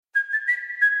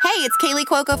Hey, it's Kaylee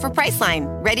Cuoco for Priceline.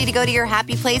 Ready to go to your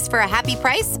happy place for a happy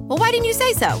price? Well, why didn't you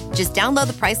say so? Just download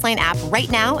the Priceline app right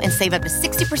now and save up to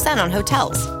 60% on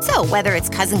hotels. So whether it's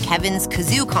Cousin Kevin's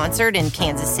Kazoo Concert in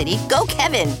Kansas City, go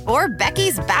Kevin, or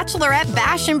Becky's Bachelorette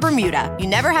Bash in Bermuda, you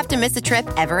never have to miss a trip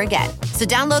ever again. So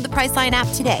download the Priceline app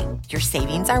today. Your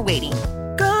savings are waiting.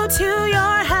 Go to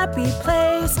your happy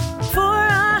place for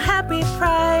a happy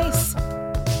price.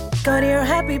 Go to your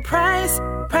happy price,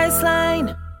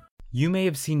 Priceline. You may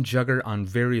have seen Jugger on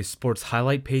various sports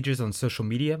highlight pages on social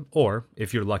media, or,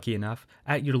 if you're lucky enough,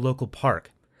 at your local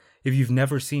park. If you've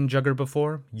never seen Jugger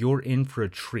before, you're in for a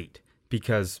treat,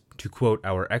 because, to quote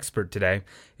our expert today,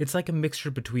 it's like a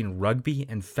mixture between rugby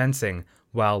and fencing,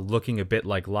 while looking a bit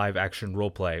like live-action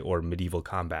roleplay or medieval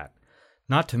combat.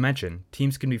 Not to mention,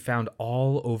 teams can be found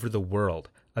all over the world,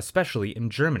 especially in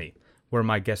Germany, where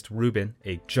my guest Ruben,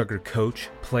 a Jugger coach,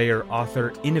 player,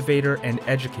 author, innovator, and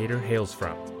educator, hails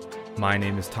from. My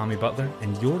name is Tommy Butler,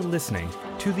 and you're listening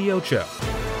to The Ocho.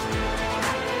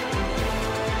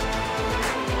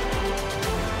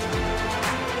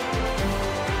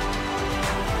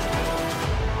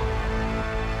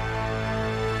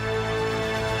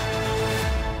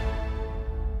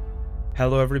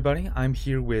 Hello, everybody. I'm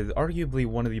here with arguably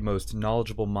one of the most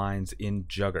knowledgeable minds in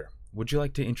Jugger. Would you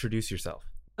like to introduce yourself?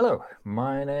 Hello,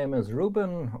 my name is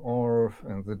Ruben, or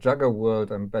in the Jugger world,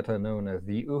 I'm better known as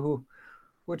the Uhu,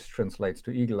 which translates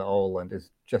to eagle owl and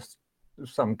is just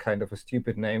some kind of a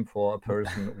stupid name for a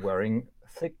person wearing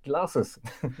thick glasses.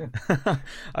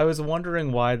 I was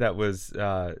wondering why that was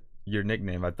your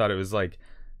nickname. I thought it was like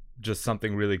just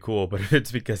something really cool, but if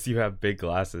it's because you have big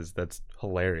glasses, that's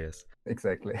hilarious.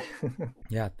 Exactly.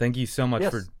 Yeah, thank you so much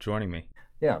Yes. for joining me.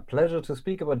 Yeah, pleasure to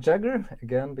speak about Jugger,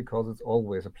 again, because it's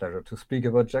always a pleasure to speak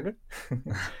about Jugger.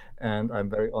 And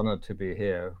I'm very honored to be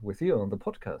here with you on the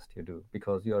podcast you do,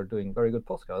 because you are doing very good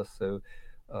podcasts. So,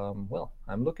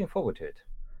 I'm looking forward to it.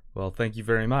 Well, thank you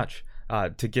very much.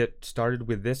 To get started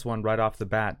with this one right off the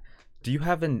bat, do you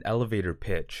have an elevator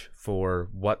pitch for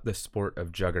what the sport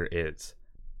of Jugger is?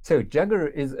 So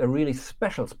Jugger is a really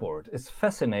special sport. It's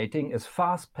fascinating, it's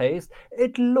fast-paced,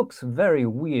 it looks very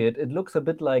weird, it looks a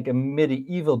bit like a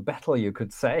medieval battle, you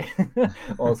could say,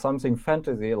 or something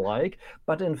fantasy-like,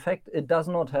 but in fact it does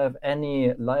not have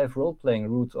any live role-playing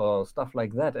roots or stuff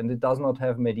like that, and it does not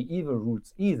have medieval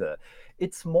roots either.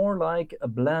 It's more like a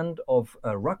blend of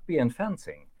rugby and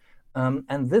fencing.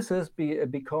 And this is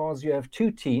because you have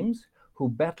two teams who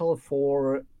battle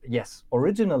for, yes,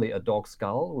 originally a dog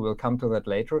skull. We will come to that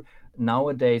later.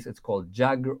 Nowadays it's called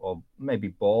Jugger, or maybe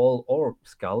ball or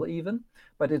skull even,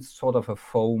 but it's sort of a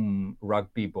foam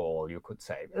rugby ball, you could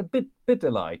say, a bit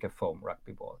like a foam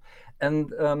rugby ball.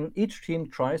 And each team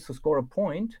tries to score a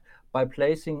point by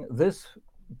placing this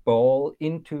ball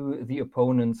into the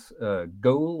opponent's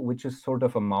goal, which is sort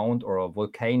of a mound or a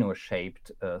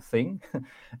volcano-shaped thing.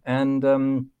 And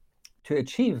to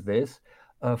achieve this,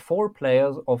 4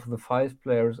 players of the 5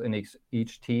 players in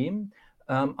each team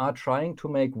are trying to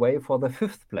make way for the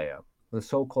 5th player, the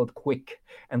so-called quick.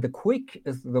 And the quick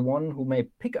is the one who may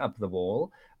pick up the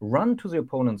ball, run to the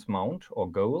opponent's mount or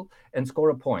goal, and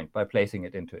score a point by placing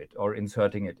it into it or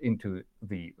inserting it into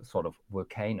the sort of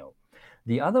volcano.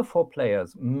 The other 4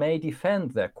 players may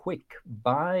defend their quick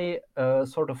by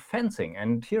sort of fencing.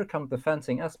 And here comes the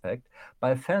fencing aspect,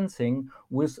 by fencing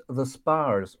with the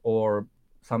spars, or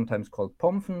sometimes called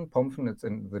Pomfen. Pomfen, it's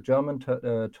in the German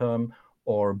term,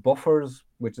 or Boffers,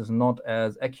 which is not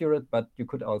as accurate, but you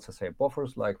could also say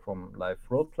Boffers, like from live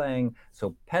role-playing.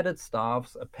 So padded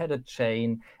staffs, a padded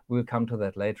chain, we'll come to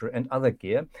that later, and other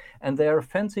gear. And they are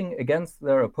fencing against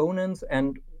their opponents,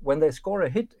 and when they score a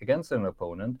hit against an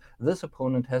opponent, this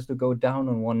opponent has to go down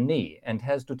on one knee and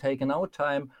has to take an out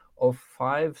time of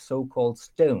 5 so-called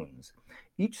stones.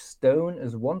 Each stone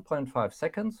is 1.5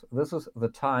 seconds. This is the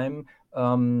time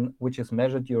which is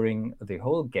measured during the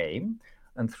whole game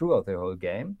and throughout the whole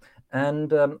game.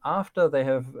 And after they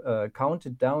have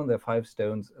counted down their 5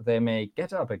 stones, they may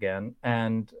get up again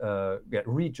and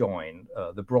rejoin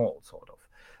the brawl, sort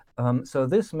of. So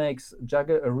this makes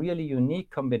Jugger a really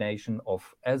unique combination of,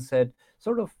 as said,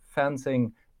 sort of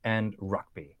fencing and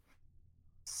rugby.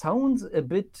 Sounds a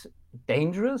bit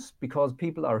dangerous because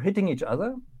people are hitting each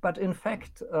other, but in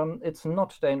fact it's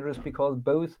not dangerous because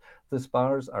both the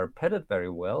spars are padded very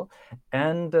well,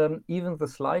 and even the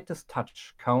slightest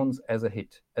touch counts as a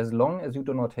hit, as long as you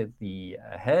do not hit the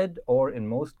head, or in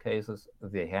most cases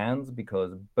the hands,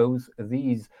 because both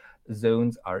these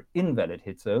zones are invalid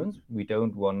hit zones. We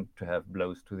don't want to have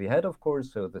blows to the head, of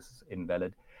course, so this is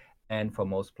invalid. And for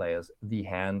most players, the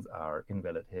hands are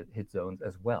invalid hit zones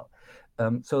as well.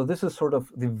 So this is sort of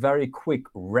the very quick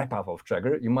wrap up of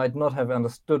Jugger. You might not have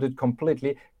understood it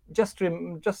completely. Just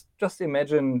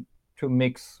imagine to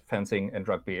mix fencing and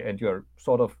rugby, and you're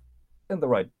sort of in the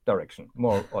right direction,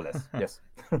 more or less. Yes,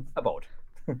 about.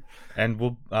 And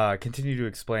we'll continue to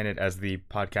explain it as the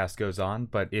podcast goes on.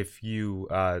 But if you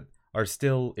are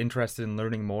still interested in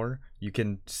learning more, you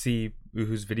can see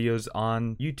Uhu's videos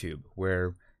on YouTube,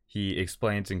 where he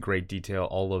explains in great detail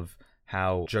all of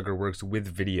how Jugger works with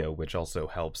video, which also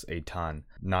helps a ton,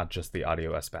 not just the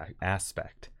audio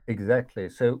aspect. Exactly.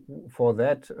 So for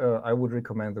that, I would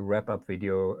recommend the wrap-up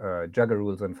video, Jugger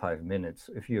Rules in 5 minutes.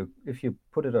 If you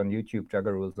put it on YouTube,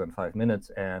 Jugger Rules in 5 minutes,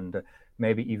 and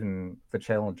maybe even the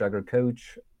channel Jugger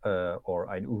Coach or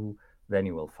Ein Uhu, then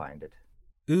you will find it.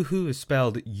 Uhu is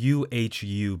spelled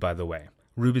U-H-U, by the way.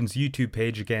 Ruben's YouTube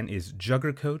page again is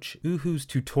Jugger Coach, Uhu's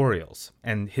Tutorials,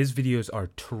 and his videos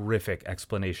are terrific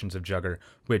explanations of Jugger,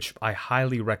 which I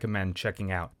highly recommend checking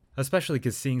out, especially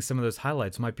because seeing some of those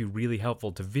highlights might be really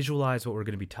helpful to visualize what we're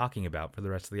going to be talking about for the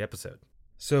rest of the episode.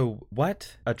 So,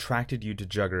 what attracted you to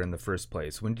Jugger in the first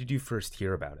place? When did you first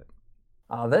hear about it?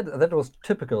 That was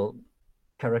typical,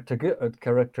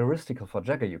 characteristical for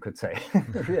Jugger, you could say.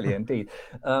 Really, indeed.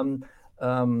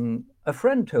 A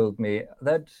friend told me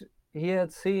that he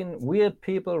had seen weird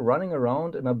people running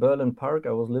around in a Berlin park.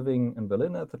 I was living in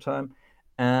Berlin at the time.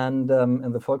 And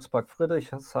in the Volkspark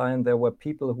Friedrichshain, there were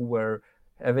people who were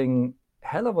having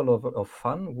hell of a lot of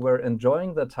fun, who were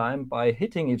enjoying their time by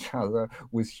hitting each other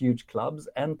with huge clubs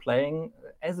and playing,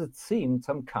 as it seemed,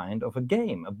 some kind of a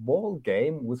game, a ball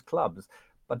game with clubs.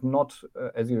 But not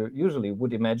as you usually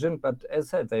would imagine. But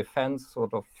as I said, they fenced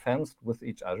with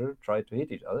each other, tried to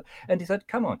hit each other. And he said,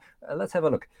 come on, let's have a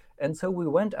look. And so we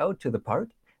went out to the park.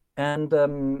 And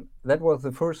that was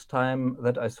the first time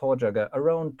that I saw Jugger,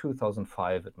 around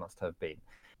 2005 it must have been.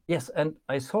 Yes, and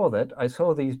I saw that. I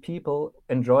saw these people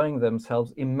enjoying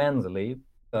themselves immensely,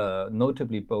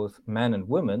 notably both men and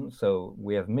women. So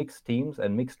we have mixed teams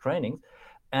and mixed trainings.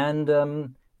 And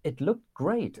it looked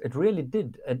great. It really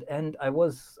did, and I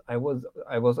was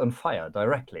on fire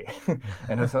directly.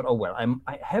 And I thought, oh well,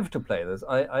 I have to play this.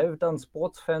 I've done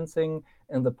sports fencing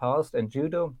in the past and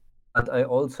judo, but I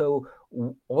also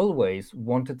always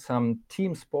wanted some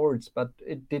team sports, but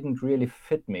it didn't really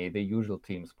fit me, the usual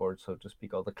team sports, so to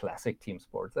speak, or the classic team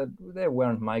sports. They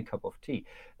weren't my cup of tea.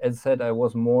 As I said, I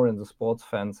was more in the sports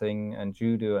fencing and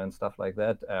judo and stuff like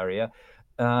that area.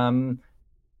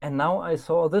 And now I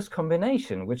saw this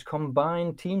combination, which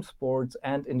combined team sports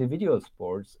and individual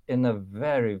sports in a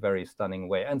very, very stunning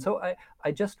way. And so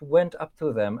I just went up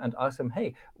to them and asked them,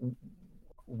 hey,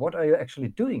 what are you actually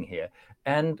doing here?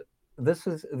 And this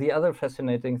is the other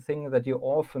fascinating thing that you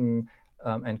often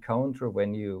encounter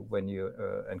when you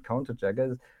encounter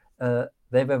Juggers.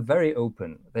 They were very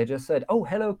open. They just said, oh,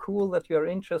 hello, cool that you're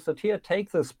interested here.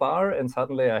 Take the spar. And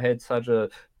suddenly I had such a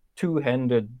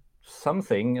two-handed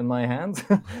something in my hands,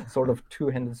 sort of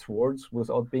two-handed swords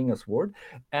without being a sword,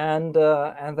 and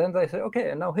then they said, okay,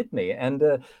 and now hit me, and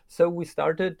so we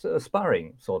started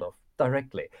sparring sort of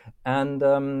directly,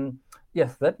 and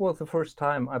yes, that was the first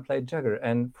time I played Jugger,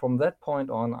 and from that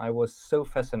point on, I was so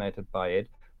fascinated by it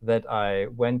that I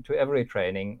went to every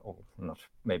training, or not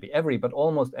maybe every, but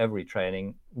almost every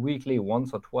training, weekly,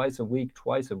 once or twice a week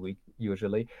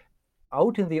usually,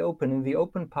 out in the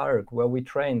open park where we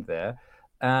trained there.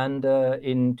 And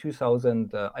in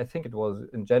 2000, I think it was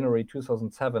in January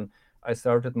 2007, I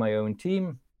started my own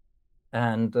team.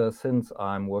 And since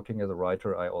I'm working as a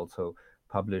writer, I also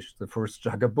published the first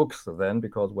Jugger books then,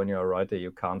 because when you're a writer, you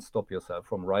can't stop yourself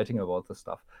from writing about the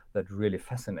stuff that really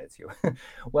fascinates you.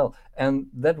 Well, and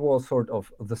that was sort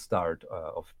of the start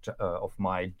of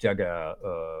my Jugger,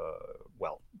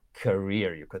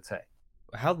 career, you could say.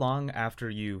 How long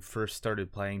after you first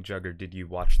started playing Jugger did you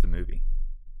watch the movie?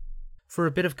 For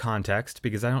a bit of context,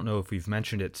 because I don't know if we've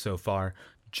mentioned it so far,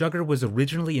 Jugger was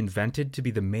originally invented to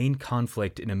be the main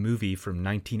conflict in a movie from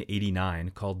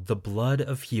 1989 called The Blood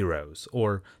of Heroes,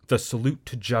 or The Salute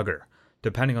to Jugger,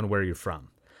 depending on where you're from.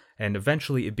 And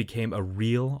eventually it became a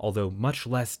real, although much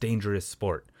less dangerous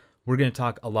sport. We're going to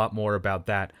talk a lot more about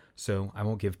that, so I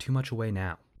won't give too much away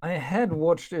now. I had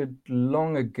watched it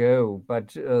long ago,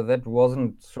 but that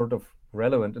wasn't sort of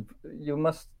relevant. You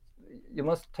must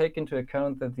take into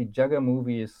account that the Jugger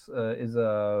movie is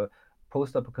a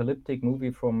post-apocalyptic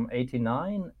movie from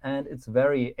 '89, and it's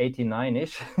very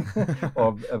 89-ish,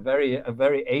 or a very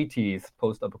 80s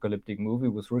post-apocalyptic movie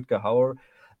with Rutger Hauer,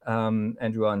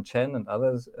 and Yuan Chen and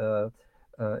others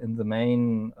in the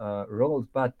main roles.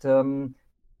 But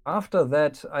After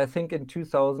that, I think in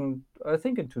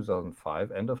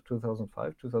 2005, end of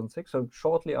 2005, 2006. So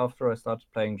shortly after I started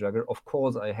playing Jugger, of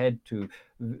course, I had to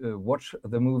watch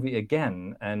the movie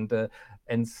again and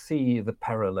see the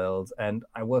parallels. And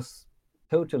I was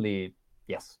totally,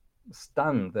 yes,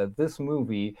 stunned that this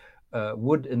movie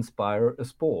would inspire a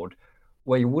sport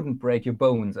where you wouldn't break your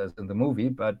bones as in the movie,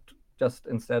 but just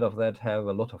instead of that, have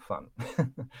a lot of fun.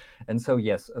 And so,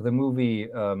 yes, the movie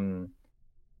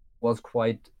was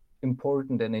quite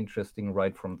important and interesting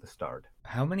right from the start.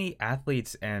 How many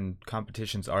athletes and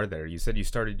competitions are there? You said you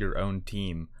started your own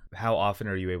team. How often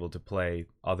are you able to play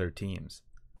other teams?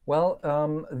 Well,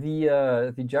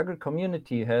 the Jugger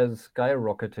community has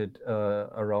skyrocketed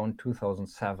around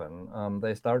 2007.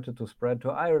 They started to spread to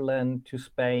Ireland, to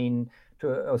Spain,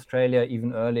 to Australia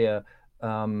even earlier,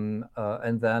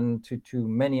 and then to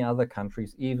many other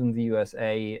countries, even the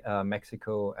USA,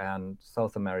 Mexico, and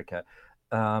South America.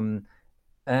 Um,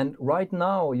 And right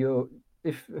now,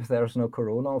 if there's no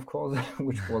corona, of course,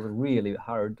 which was really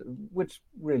hard, which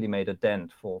really made a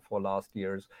dent for last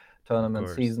year's Of tournament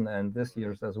course. season and this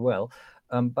year's as well.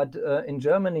 But in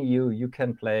Germany, you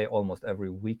can play almost every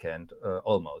weekend,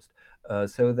 almost.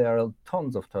 So there are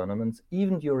tons of tournaments,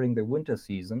 even during the winter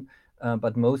season,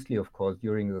 but mostly, of course,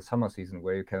 during the summer season,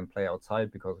 where you can play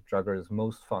outside because Jugger is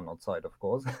most fun outside, of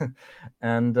course.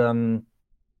 And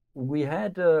we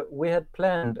had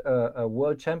planned a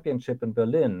world championship in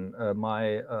Berlin.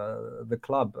 The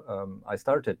club I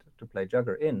started to play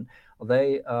Jugger in,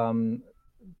 they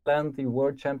planned the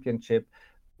world championship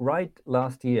right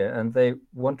last year, and they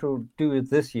want to do it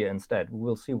this year instead.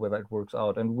 We'll see whether it works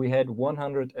out. And we had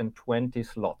 120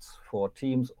 slots for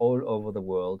teams all over the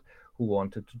world who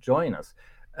wanted to join us.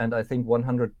 And I think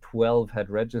 112 had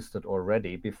registered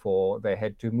already before they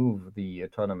had to move the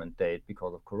tournament date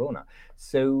because of Corona.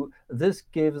 So this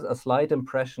gives a slight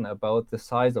impression about the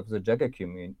size of the Jugger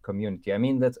community. I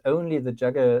mean, that's only the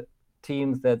Jugger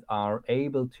teams that are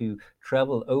able to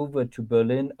travel over to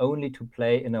Berlin only to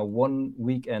play in a one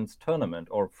weekend's tournament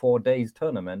or 4 days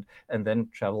tournament and then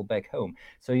travel back home.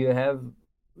 So you have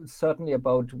certainly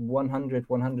about 100,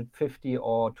 150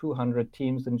 or 200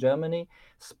 teams in Germany.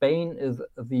 Spain is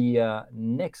the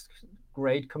next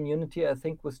great community, I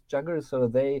think, with Juggers. So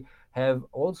they have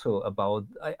also about,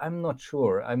 I'm not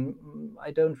sure,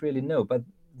 I don't really know, but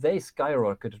they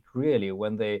skyrocketed really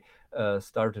when they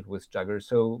started with Jugger.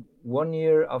 So one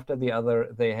year after the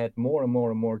other, they had more and more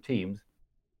and more teams.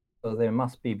 So there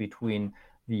must be between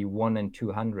the 1 and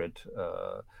 200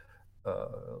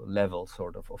 level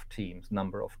sort of teams,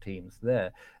 number of teams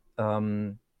there.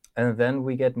 And then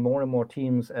we get more and more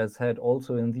teams as had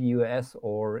also in the US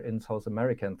or in South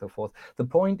America and so forth. The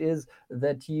point is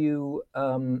that you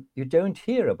don't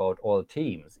hear about all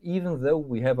teams, even though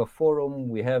we have a forum,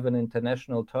 we have an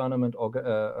international tournament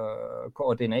or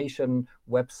coordination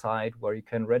website where you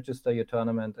can register your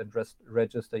tournament and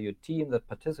register your team that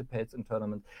participates in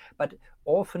tournaments. But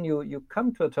often you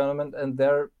come to a tournament and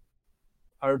there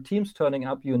are teams turning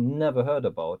up you never heard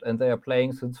about, and they are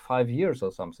playing since 5 years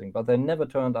or something, but they never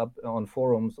turned up on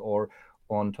forums or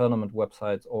on tournament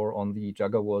websites or on the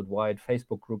Jugger Worldwide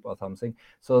Facebook group or something.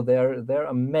 So there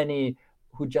are many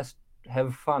who just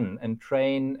have fun and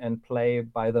train and play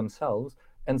by themselves,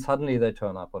 and suddenly they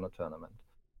turn up on a tournament.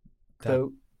 That,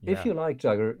 So if yeah. you like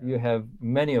Jugger, you have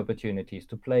many opportunities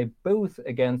to play both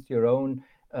against your own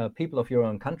people of your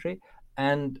own country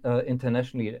and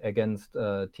internationally against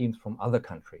teams from other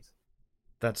countries.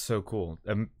 That's so cool.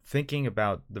 I'm thinking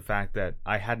about the fact that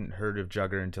I hadn't heard of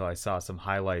Jugger until I saw some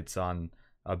highlights on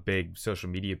a big social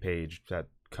media page that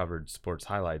covered sports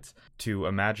highlights. To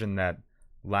imagine that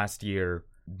last year,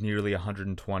 nearly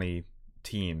 120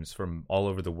 teams from all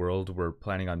over the world were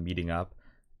planning on meeting up.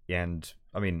 And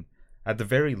I mean, at the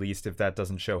very least, if that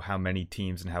doesn't show how many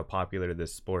teams and how popular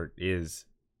this sport is,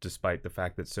 despite the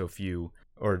fact that so few,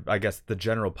 or I guess the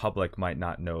general public might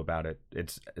not know about it,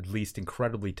 it's at least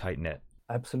incredibly tight knit.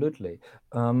 Absolutely.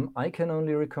 I can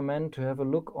only recommend to have a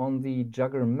look on the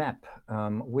Jugger map,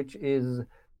 which is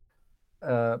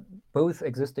uh, both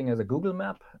existing as a Google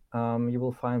map. You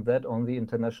will find that on the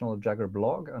International Jugger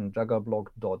blog on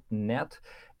juggerblog.net,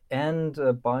 and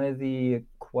by the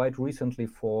quite recently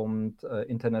formed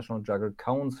International Jugger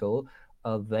Council.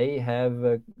 They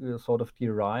have sort of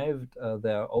derived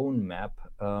their own map,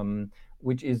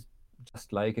 which is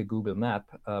just like a Google map,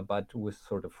 but with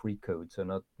sort of free code,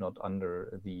 so not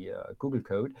under the Google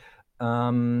code,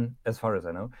 as far as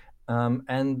I know.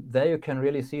 And there you can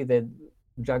really see that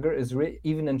Jugger is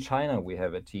even in China we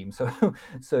have a team. So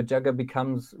so Jugger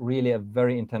becomes really a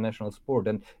very international sport.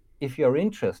 And if you're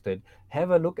interested, have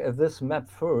a look at this map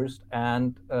first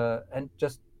and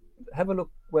just have a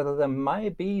look whether there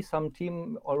might be some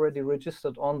team already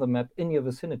registered on the map in your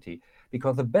vicinity.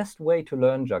 Because the best way to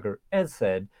learn Jugger, as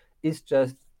said, is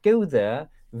just go there,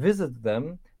 visit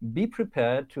them, be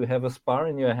prepared to have a spar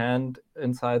in your hand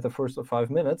inside the first of 5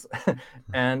 minutes,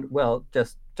 and, well,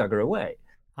 just Jugger away.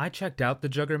 I checked out the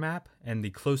Jugger map, and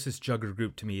the closest Jugger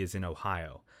group to me is in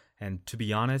Ohio. And to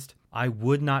be honest, I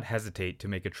would not hesitate to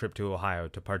make a trip to Ohio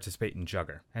to participate in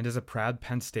Jugger. And as a proud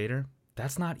Penn Stater,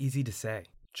 that's not easy to say.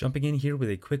 Jumping in here with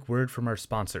a quick word from our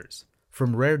sponsors.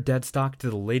 From rare dead stock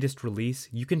to the latest release,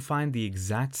 you can find the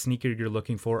exact sneaker you're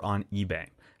looking for on eBay.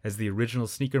 As the original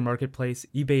sneaker marketplace,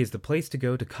 eBay is the place to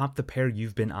go to cop the pair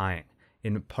you've been eyeing.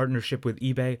 In partnership with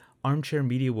eBay, Armchair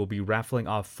Media will be raffling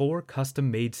off 4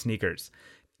 custom-made sneakers.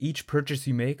 Each purchase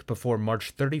you make before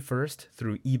March 31st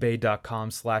through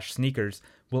ebay.com/sneakers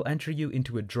will enter you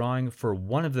into a drawing for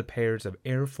one of the pairs of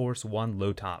Air Force One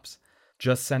low tops.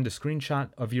 Just send a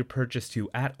screenshot of your purchase to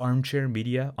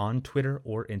 @armchairmedia on Twitter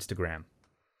or Instagram.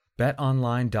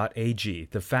 BetOnline.ag,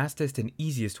 the fastest and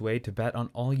easiest way to bet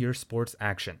on all your sports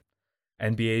action.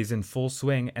 NBA is in full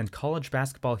swing and college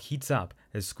basketball heats up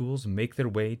as schools make their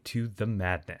way to the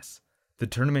madness. The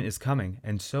tournament is coming,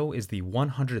 and so is the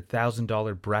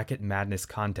 $100,000 Bracket Madness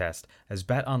contest, as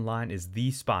BetOnline is the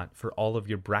spot for all of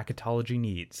your bracketology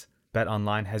needs.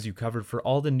 BetOnline has you covered for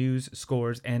all the news,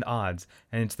 scores, and odds,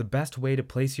 and it's the best way to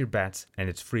place your bets, and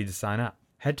it's free to sign up.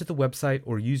 Head to the website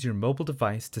or use your mobile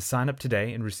device to sign up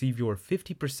today and receive your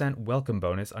 50% welcome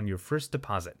bonus on your first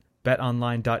deposit.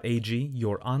 BetOnline.ag,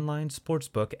 your online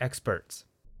sportsbook experts.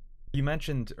 You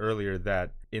mentioned earlier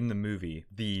that in the movie,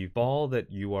 the ball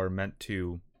that you are meant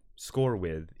to score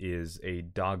with is a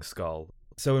dog skull.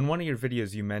 So in one of your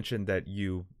videos, you mentioned that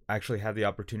you actually had the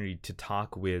opportunity to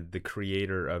talk with the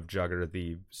creator of Jugger,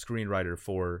 the screenwriter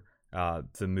for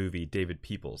the movie, David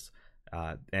Peoples.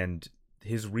 And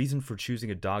his reason for choosing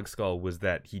a dog skull was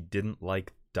that he didn't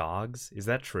like dogs. Is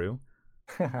that true?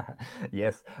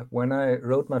 Yes, when I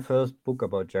wrote my first book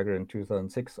about Jagger in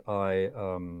 2006, I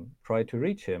tried to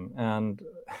reach him, and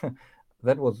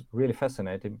that was really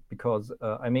fascinating because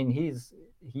I mean he's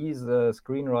a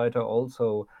screenwriter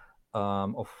also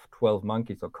of 12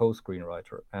 Monkeys, or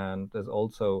co-screenwriter, and is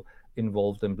also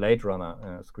involved in Blade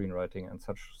Runner screenwriting and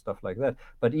such stuff like that.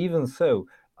 But even so,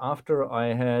 after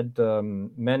I had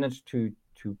managed to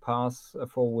pass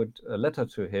forward a letter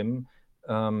to him,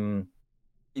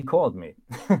 he called me.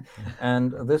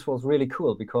 And this was really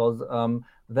cool because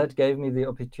that gave me the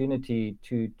opportunity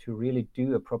to really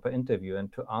do a proper interview and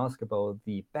to ask about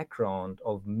the background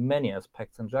of many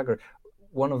aspects in Jugger.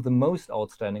 One of the most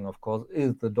outstanding, of course,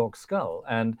 is the dog skull.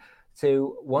 And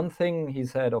so one thing he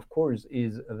said, of course,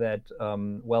 is that,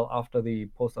 well, after the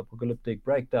post-apocalyptic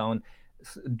breakdown,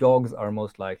 dogs are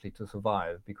most likely to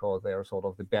survive because they are sort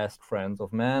of the best friends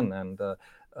of man, and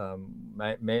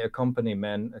may accompany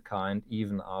mankind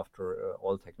even after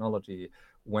all technology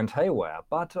went haywire.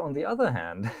 But on the other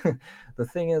hand, the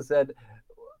thing is that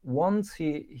once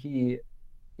he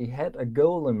had a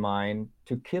goal in mind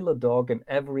to kill a dog in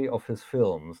every of his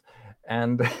films,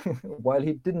 and while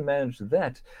he didn't manage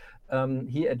that,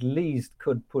 he at least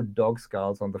could put dog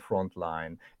skulls on the front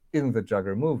line in the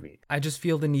Jugger movie. I just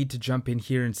feel the need to jump in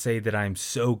here and say that I'm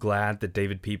so glad that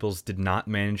David Peoples did not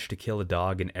manage to kill a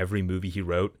dog in every movie he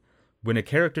wrote. When a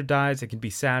character dies, it can be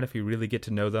sad if you really get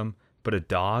to know them, but a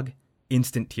dog?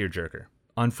 Instant tearjerker.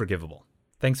 Unforgivable.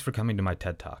 Thanks for coming to my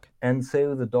TED Talk. And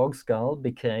so the dog skull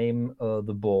became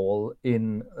the ball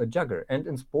in Jugger. And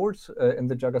in sports, in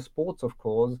the Jugger sports, of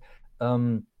course,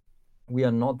 we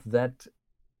are not that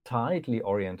tightly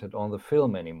oriented on the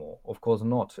film anymore. Of course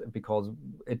not, because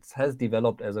it has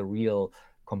developed as a real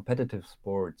competitive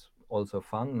sport, also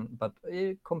fun, but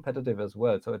competitive as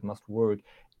well, so it must work.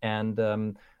 And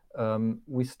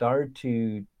we start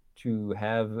to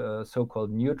have so-called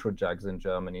neutral jugs in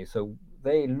Germany, so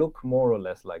they look more or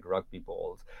less like rugby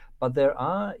balls. But there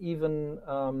are even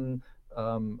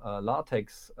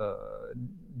latex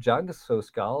jugs, so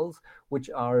skulls, which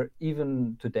are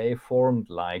even today formed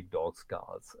like dog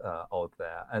skulls out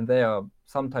there. And they are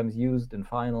sometimes used in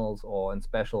finals or in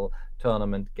special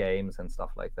tournament games and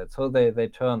stuff like that. So they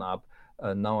turn up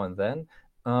now and then.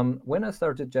 When I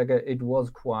started Jagger, it was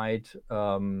quite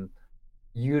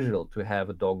usual to have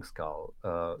a dog skull.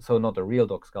 So not a real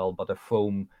dog skull, but a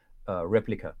foam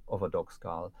replica of a dog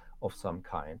skull of some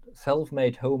kind.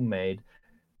 Self-made, homemade.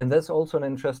 And that's also an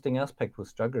interesting aspect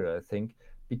with Jugger, I think,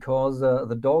 because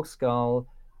the dog skull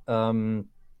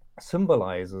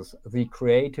symbolizes the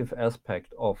creative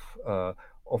aspect of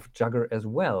Jugger as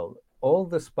well. All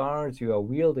the spars you are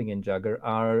wielding in Jugger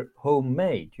are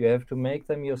homemade. You have to make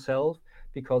them yourself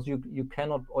because you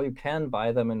cannot, or you can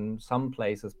buy them in some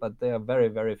places, but there are very,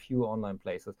 very few online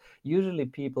places. Usually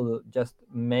people just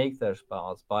make their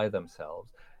spars by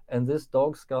themselves. And this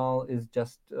dog skull is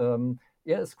just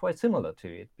yeah, it's quite similar to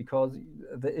it, because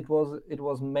it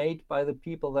was made by the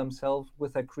people themselves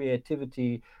with their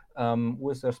creativity,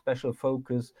 with their special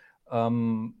focus,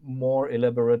 more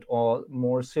elaborate or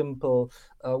more simple,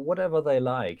 whatever they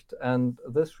liked. And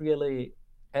this really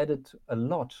added a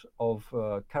lot of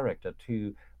character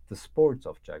to the sports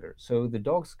of Jugger. So the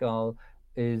dog skull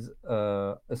is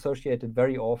associated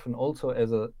very often also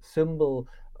as a symbol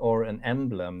or an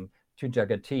emblem to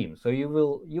Jugger team. So you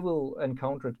will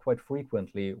encounter it quite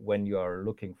frequently when you are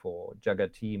looking for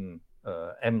Jugger team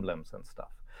emblems and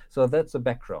stuff. So that's the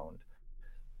background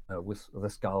with the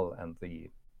skull and the,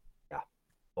 yeah,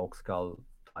 dog skull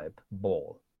type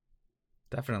ball.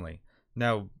 Definitely.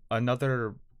 Now,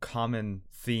 another common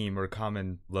theme or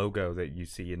common logo that you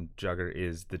see in Jugger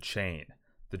is the chain.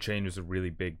 The chain is a really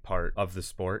big part of the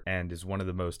sport and is one of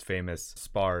the most famous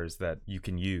spars that you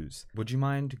can use. Would you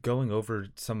mind going over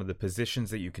some of the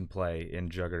positions that you can play in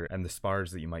Jugger and the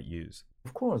spars that you might use?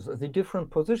 Of course, the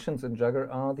different positions in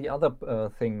Jugger are the other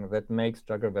thing that makes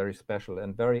Jugger very special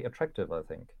and very attractive, I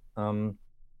think.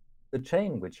 The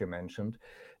chain, which you mentioned,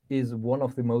 is one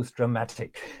of the most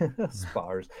dramatic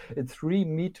spars. It's 3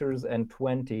 meters and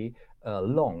 20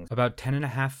 long. About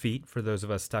 10.5 feet for those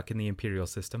of us stuck in the Imperial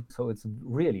system. So it's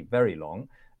really very long.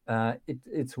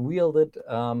 It's wielded,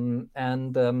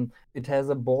 and it has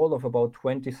a ball of about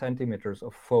 20 centimeters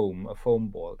of foam, a foam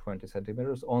ball, 20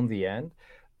 centimeters on the end.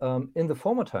 In the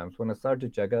former times, when I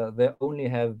started Jugger, there only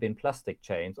have been plastic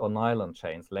chains or nylon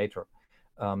chains later.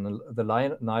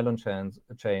 The nylon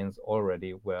chains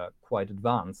already were quite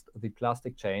advanced. The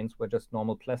plastic chains were just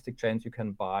normal plastic chains you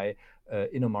can buy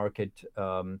in a market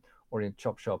or in a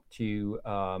chop shop to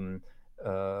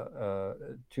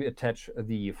attach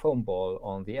the foam ball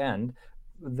on the end.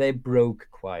 They broke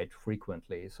quite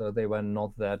frequently, so they were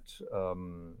not that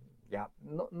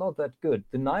not that good.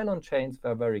 The nylon chains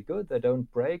were very good. They don't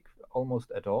break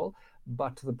almost at all,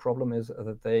 but the problem is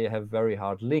that they have very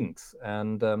hard links,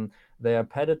 and they are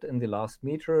padded in the last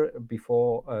meter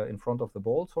before, in front of the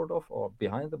ball, sort of, or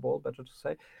behind the ball, better to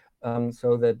say,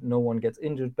 so that no one gets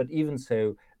injured. But even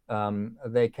so,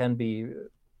 they can be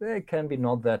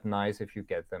not that nice if you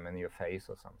get them in your face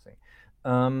or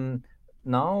something.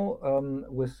 Now,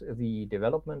 with the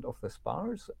development of the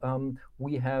spars,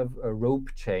 we have rope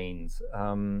chains,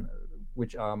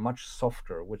 which are much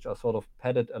softer, which are sort of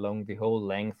padded along the whole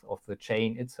length of the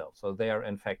chain itself. So they are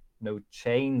in fact no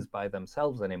chains by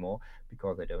themselves anymore,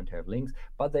 because they don't have links,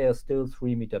 but they are still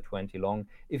 3 meters 20 long.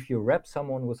 If you wrap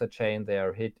someone with a chain, they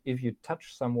are hit. If you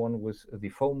touch someone with the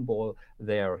foam ball,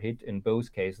 they are hit. In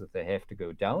both cases, they have to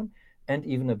go down, and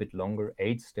even a bit longer,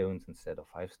 8 stones instead of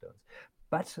 5 stones.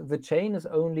 But the chain is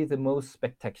only the most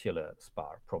spectacular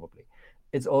spar, probably.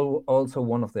 It's also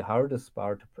one of the hardest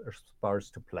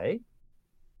spars to play,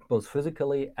 both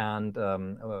physically and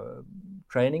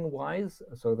training-wise,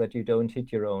 so that you don't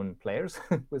hit your own players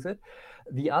with it.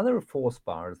 The other 4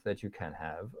 spars that you can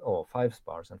have, or 5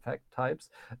 spars, in fact, types,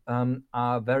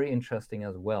 are very interesting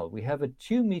as well. We have a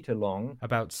 2-meter long,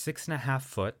 about 6.5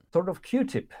 foot, sort of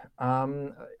Q-tip.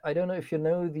 I don't know if you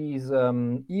know these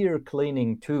ear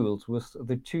cleaning tools with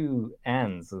the 2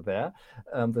 ends there,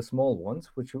 the small ones,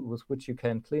 with which you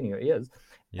can clean your ears.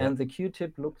 Yeah. And the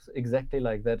Q-tip looks exactly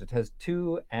like that. It has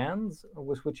 2 ends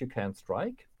with which you can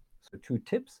strike, so 2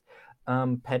 tips,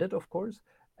 padded, of course,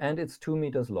 and it's 2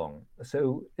 meters long.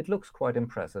 So it looks quite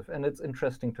impressive, and it's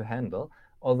interesting to handle,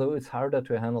 although it's harder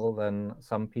to handle than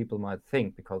some people might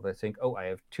think, because they think, oh, I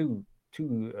have two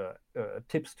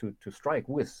tips to strike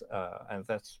with, and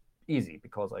that's easy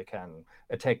because I can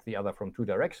attack the other from 2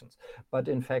 directions. But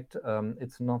in fact,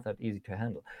 it's not that easy to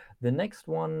handle. The next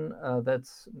one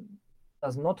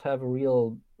does not have a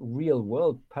real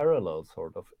world parallel,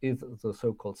 sort of, is the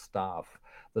so-called staff.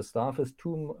 The staff is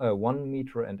 1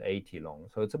 meter and 80 long,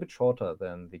 so it's a bit shorter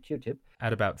than the Q-tip.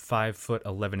 At about 5 foot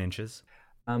 11 inches.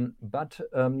 But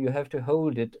you have to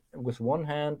hold it with one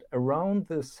hand around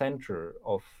the center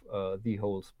of the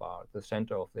whole spar, the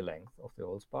center of the length of the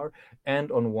whole spar,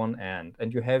 and on one end.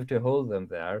 And you have to hold them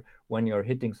there when you're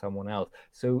hitting someone else.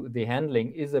 So the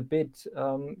handling is a bit,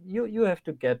 you have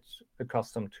to get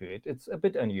accustomed to it. It's a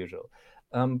bit unusual.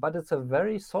 But it's a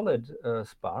very solid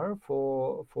spar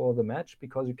for the match,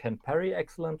 because you can parry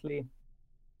excellently.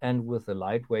 And with the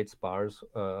lightweight spars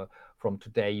from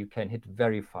today. You can hit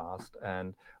very fast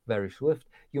and very swift.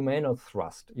 You may not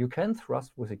thrust. You can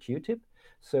thrust with a Q-tip.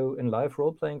 So in live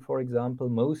role-playing, for example,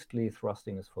 mostly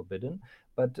thrusting is forbidden.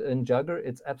 But in Jugger,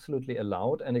 it's absolutely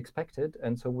allowed and expected.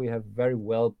 And so we have very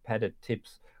well padded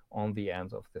tips on the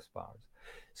ends of the spars.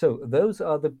 So those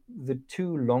are the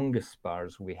two longest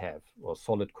spars we have, or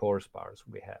solid core spars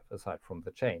we have, aside from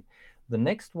the chain. The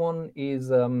next one is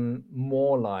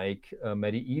more like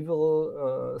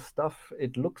medieval stuff.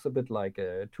 It looks a bit like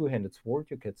a two-handed sword,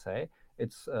 you could say.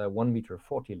 It's 1 meter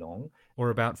 40 long. Or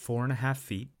about 4.5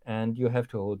 feet. And you have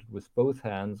to hold it with both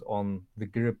hands on the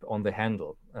grip, on the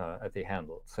handle, at the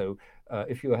handle. So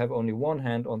if you have only one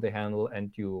hand on the handle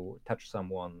and you touch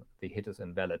someone, the hit is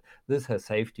invalid. This has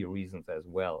safety reasons as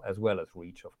well as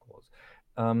reach, of course.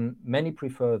 Many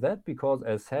prefer that because,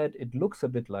 as said, it looks a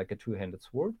bit like a two-handed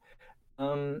sword.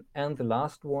 And the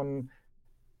last one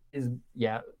is,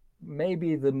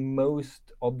 maybe the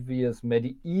most obvious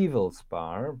medieval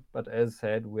spar, but as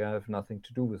said, we have nothing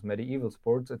to do with medieval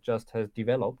sports. It just has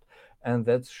developed, and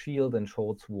that's shield and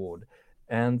short sword.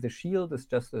 And the shield is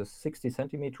just a 60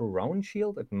 centimeter round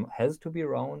shield. It has to be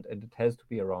round, and it has to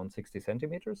be around 60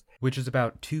 centimeters. Which is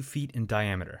about 2 feet in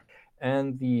diameter.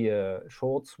 And the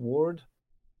short sword,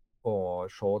 or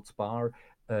short spar,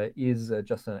 is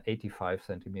just an 85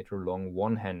 centimeter long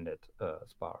one-handed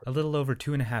spar. A little over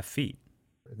 2.5 feet.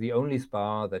 The only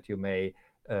spar that you may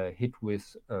hit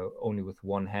with only with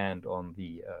one hand on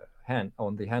the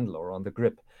handle or on the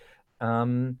grip.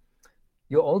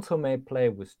 You also may play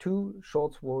with two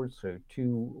short swords, so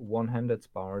two one-handed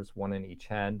spars, one in each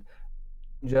hand.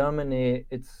 In Germany,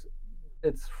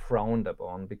 it's frowned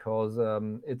upon because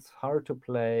it's hard to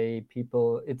play.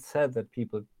 It's said that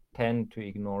people tend to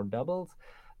ignore doubles.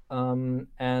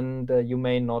 And you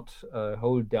may not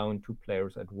hold down two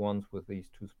players at once with these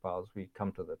two spars. We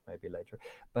come to that maybe later.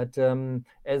 But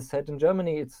as said, in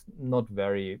Germany,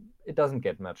 it doesn't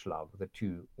get much love, the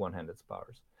two one-handed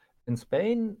spars. In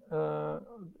Spain,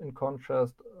 in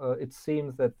contrast, it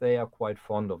seems that they are quite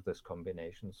fond of this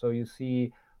combination. So you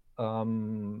see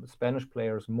Spanish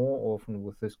players more often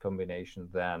with this combination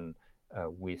than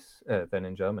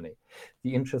in Germany.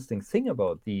 The interesting thing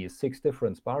about the 6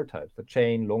 different spar types, the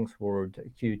chain, longsword,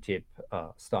 Q-tip,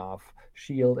 staff,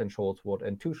 shield and short sword,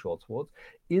 and 2 short swords,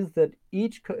 is that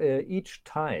each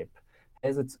type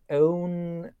has its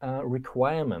own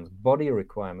requirements, body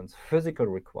requirements, physical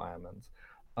requirements,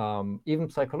 even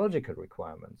psychological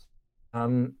requirements.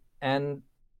 And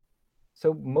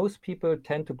so most people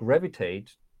tend to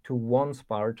gravitate to one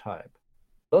spar type,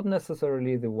 not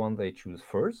necessarily the one they choose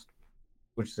first,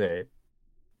 which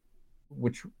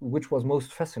was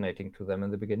most fascinating to them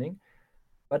in the beginning,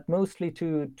 but mostly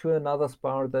to another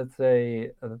spar that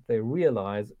they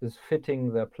realize is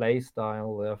fitting their play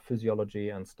style, their physiology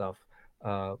and stuff,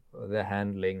 their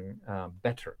handling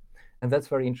better. And that's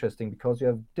very interesting because you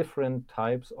have different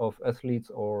types of athletes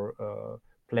or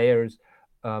players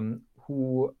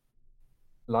who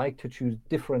like to choose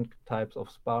different types of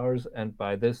spars, and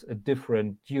by this a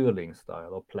different dueling style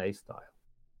or play style.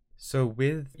 So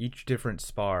with each different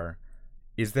spar,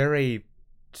 is there a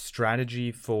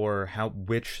strategy for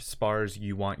which spars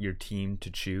you want your team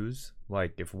to choose?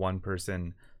 Like if one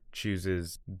person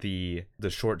chooses the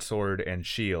short sword and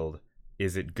shield,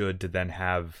 is it good to then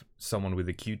have someone with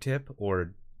a Q-tip,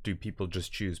 or do people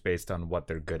just choose based on what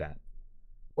they're good at?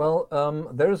 Well,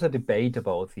 there is a debate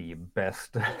about the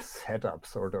best setup,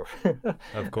 sort of.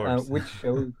 Of course.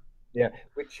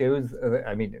 which shows,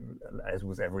 I mean, as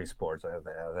with every sport,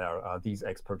 there are these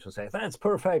experts who say, that's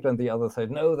perfect, and the others say,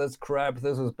 no, that's crap,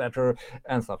 this is better,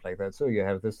 and stuff like that. So you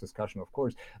have this discussion, of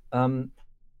course.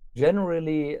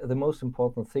 Generally, the most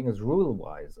important thing is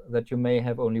rule-wise, that you may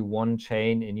have only one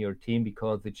chain in your team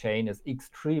because the chain is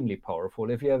extremely powerful.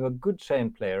 If you have a good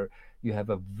chain player, you have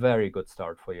a very good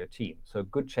start for your team. So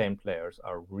good chain players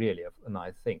are really a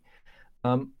nice thing.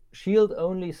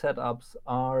 Shield-only setups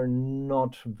are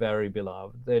not very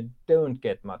beloved. They don't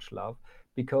get much love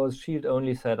because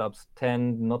shield-only setups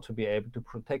tend not to be able to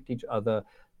protect each other,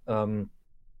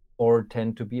 or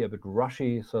tend to be a bit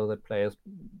rushy, so that players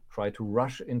try to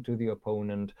rush into the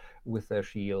opponent with their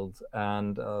shields.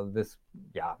 And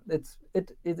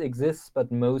it exists,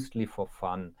 but mostly for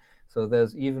fun. So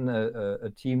there's even a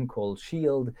team called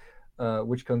Shield,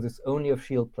 which consists only of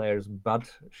shield players,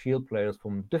 but shield players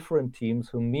from different teams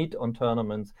who meet on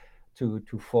tournaments to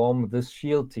form this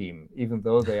shield team, even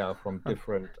though they are from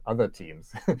different other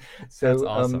teams. So that's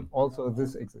awesome. Also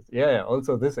this exists. Yeah,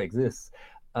 also this exists.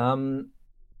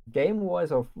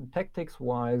 Game-wise or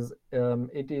tactics-wise,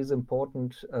 it is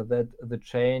important that the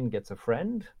chain gets a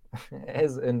friend.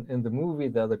 As in the movie,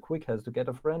 the quick has to get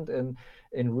a friend.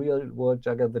 In real world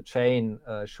Jugger, the chain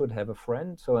should have a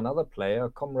friend, so another player,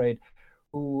 comrade,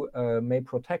 who may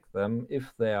protect them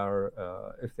if they are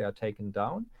taken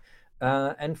down.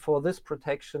 And for this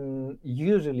protection,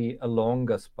 usually a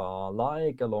longer spar,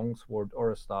 like a longsword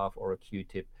or a staff or a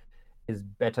Q-tip, is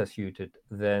better suited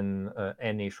than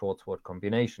any short sword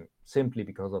combination, simply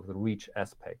because of the reach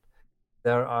aspect.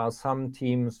 There are some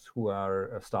teams who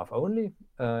are staff only.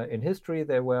 In history,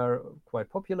 they were quite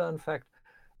popular, in fact.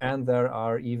 And there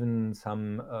are even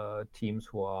some teams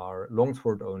who are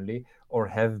longsword only or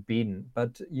have been.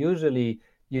 But usually,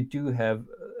 you do have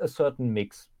a certain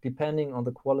mix, depending on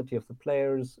the quality of the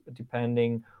players,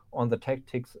 depending on the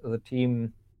tactics the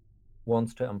team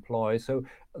wants to employ. So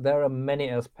there are many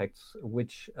aspects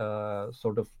which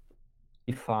sort of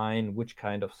define which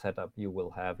kind of setup you will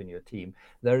have in your team.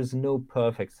 There is no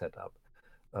perfect setup.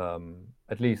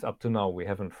 At least up to now, we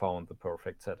haven't found the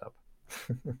perfect setup.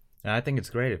 And I think it's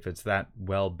great if it's that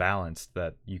well balanced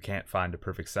that you can't find a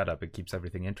perfect setup. It keeps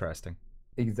everything interesting.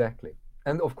 Exactly.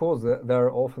 And of course, there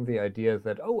are often the ideas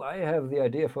that, oh, I have the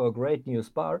idea for a great new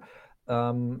spar.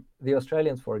 The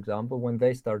Australians, for example, when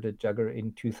they started Jugger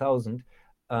in 2000,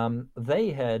 they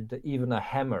had even a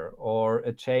hammer or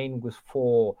a chain with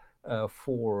four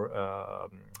how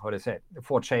do you say,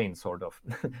 four chains, sort of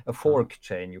a fork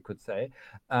chain, you could say,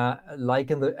 like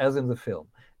as in the film.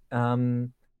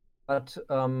 But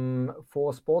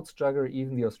for sports Jugger,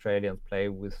 even the Australians play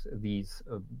with these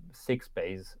six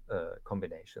base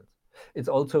combinations. It's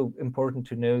also important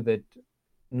to know that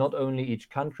not only each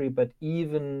country, but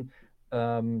even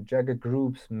Jugger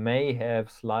groups may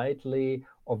have slightly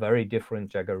or very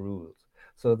different Jugger rules.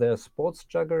 So there's sports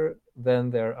Jugger,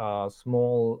 then there are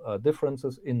small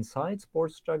differences inside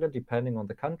sports Jugger, depending on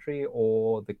the country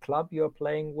or the club you're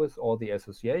playing with or the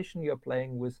association you're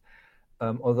playing with.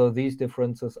 Although these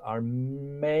differences are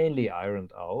mainly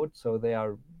ironed out, so they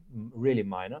are really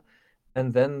minor.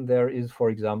 And then there is, for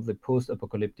example, the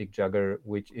post-apocalyptic Jugger,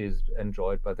 which is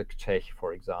enjoyed by the Czech,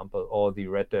 for example, or the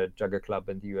Red Dirt Jugger Club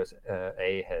in the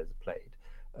USA has played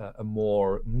a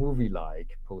more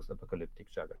movie-like post-apocalyptic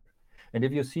Jugger. And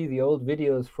if you see the old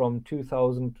videos from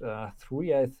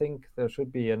 2003, I think there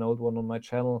should be an old one on my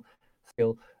channel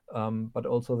still, but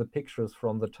also the pictures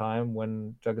from the time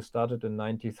when Jugger started in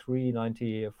 93,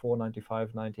 94,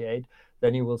 95, 98,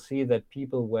 then you will see that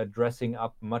people were dressing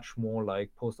up much more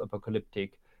like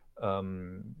post-apocalyptic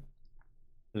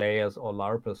players or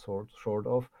LARPers, sort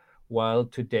of, while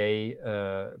today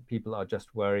people are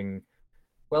just wearing,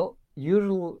 well,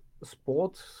 usual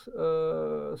sports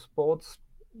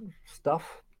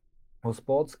stuff or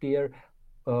sports gear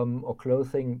or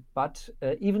clothing. But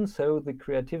even so, the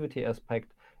creativity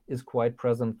aspect is quite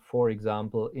present, for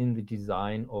example, in the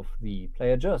design of the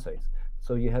player jerseys.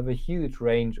 So you have a huge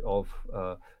range of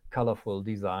colorful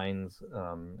designs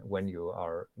when you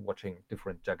are watching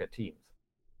different Jugger teams.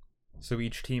 So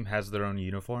each team has their own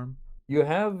uniform? You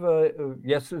have,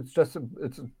 yes, it's just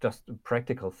a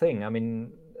practical thing. I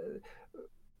mean,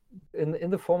 in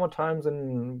the former times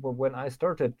and when I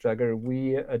started Jugger,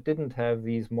 we didn't have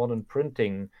these modern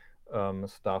printing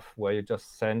stuff where you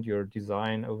just send your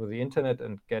design over the internet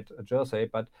and get a jersey,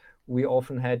 but we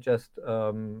often had just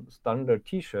standard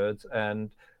T-shirts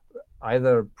and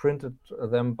either printed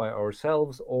them by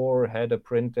ourselves or had a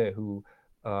printer who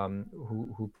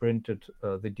printed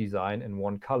the design in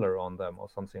one color on them or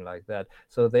something like that.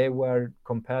 So they were,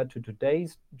 compared to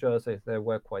today's jerseys, they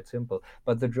were quite simple.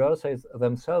 But the jerseys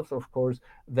themselves, of course,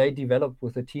 they developed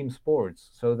with the team sports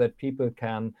so that people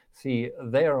can see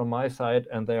they are on my side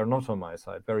and they are not on my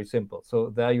side. Very simple. So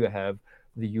there you have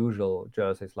the usual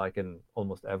jerseys like in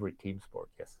almost every team sport,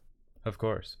 yes. Of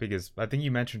course, because I think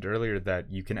you mentioned earlier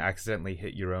that you can accidentally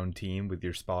hit your own team with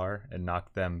your spar and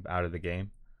knock them out of the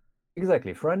game.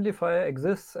 Exactly. Friendly fire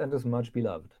exists and is much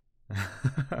beloved.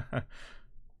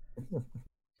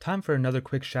 Time for another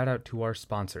quick shout out to our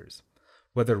sponsors.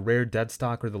 Whether rare dead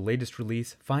stock or the latest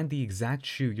release, find the exact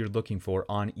shoe you're looking for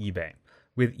on eBay.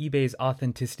 With eBay's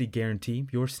authenticity guarantee,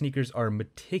 your sneakers are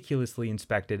meticulously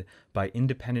inspected by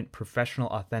independent professional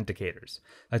authenticators.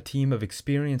 A team of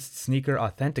experienced sneaker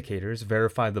authenticators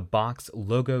verify the box,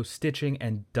 logo, stitching,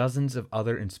 and dozens of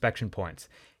other inspection points.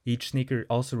 Each sneaker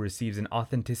also receives an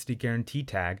authenticity guarantee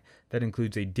tag that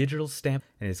includes a digital stamp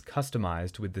and is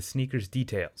customized with the sneaker's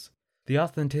details. The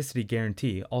authenticity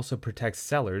guarantee also protects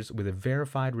sellers with a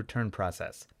verified return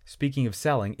process. Speaking of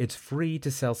selling, it's free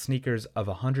to sell sneakers of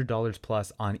 $100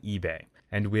 plus on eBay.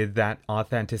 And with that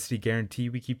authenticity guarantee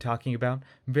we keep talking about,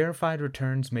 verified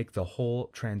returns make the whole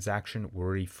transaction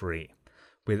worry-free.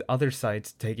 With other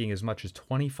sites taking as much as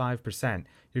 25%,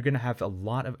 you're going to have a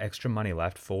lot of extra money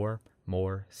left for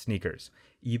more sneakers.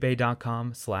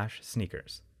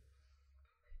 ebay.com/sneakers.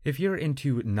 If you're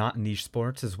into not niche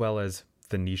sports as well as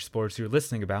the niche sports you're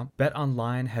listening about,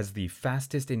 BetOnline has the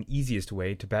fastest and easiest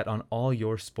way to bet on all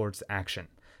your sports action.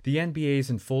 The NBA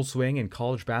is in full swing and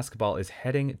college basketball is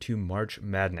heading to March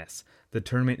Madness. The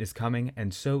tournament is coming,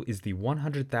 and so is the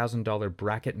 $100,000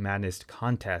 Bracket Madness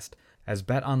contest, as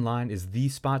BetOnline is the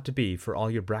spot to be for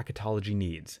all your bracketology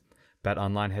needs.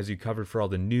 BetOnline has you covered for all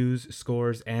the news,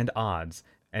 scores, and odds,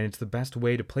 and it's the best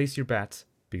way to place your bets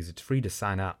because it's free to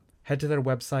sign up. Head to their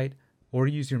website or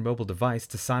use your mobile device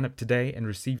to sign up today and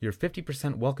receive your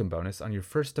 50% welcome bonus on your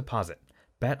first deposit.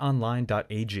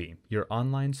 BetOnline.ag, your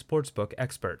online sportsbook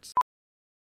experts.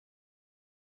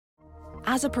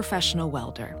 As a professional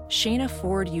welder, Shayna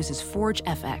Ford uses Forge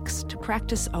FX to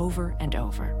practice over and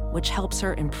over, which helps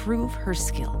her improve her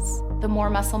skills. The more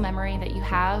muscle memory that you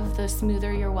have, the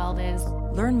smoother your weld is.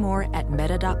 Learn more at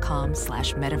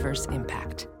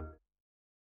meta.com/metaverseimpact.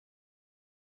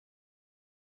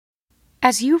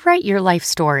 As you write your life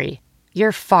story,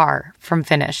 you're far from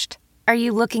finished. Are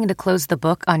you looking to close the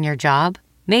book on your job?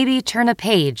 Maybe turn a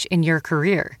page in your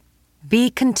career?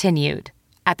 Be continued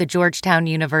at the Georgetown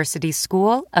University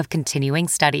School of Continuing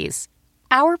Studies.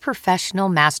 Our professional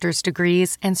master's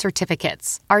degrees and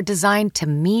certificates are designed to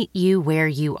meet you where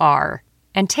you are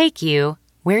and take you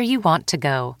where you want to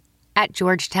go. At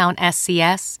Georgetown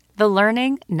SCS, the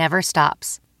learning never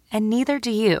stops, and neither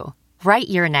do you. Write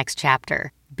your next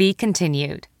chapter. Be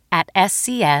continued at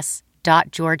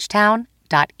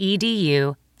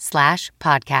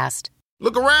scs.georgetown.edu/podcast.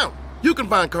 Look around. You can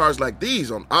find cars like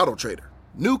these on AutoTrader.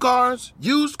 New cars,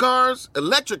 used cars,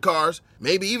 electric cars,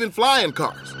 maybe even flying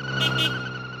cars.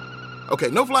 Okay,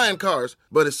 no flying cars,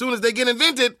 but as soon as they get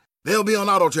invented, they'll be on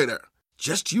AutoTrader.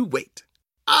 Just you wait.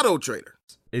 AutoTrader.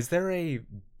 Is there a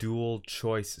dual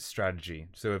choice strategy?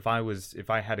 So if I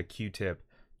had a Q-tip,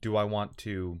 do I want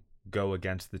to go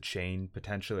against the chain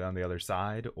potentially on the other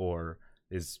side, or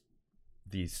is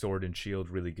the sword and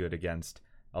shield really good against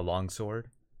a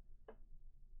longsword?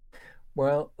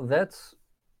 Well, that's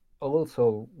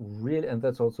also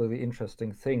the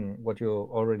interesting thing, what you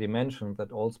already mentioned, that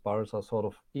all spars are sort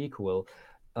of equal.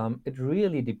 It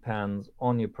really depends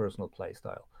on your personal play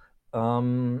style.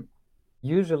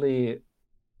 Usually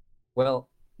a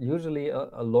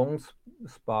long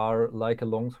spar, like a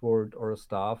longsword or a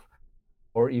staff,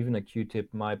 or even a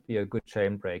Q-tip, might be a good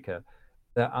chain breaker.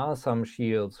 There are some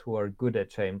shields who are good at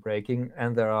chain breaking,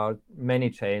 and there are many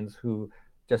chains who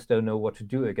just don't know what to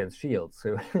do against shields.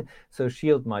 So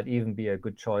shield might even be a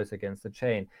good choice against the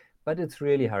chain, but it's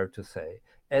really hard to say.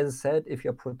 As said, if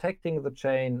you're protecting the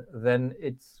chain, then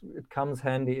it comes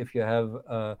handy if you have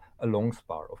a long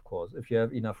spar, of course, if you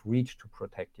have enough reach to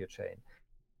protect your chain.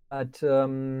 But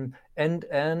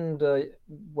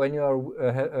when you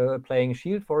are playing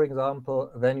shield, for example,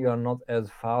 then you are not as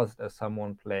fast as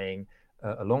someone playing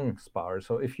a long spar.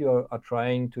 So if you are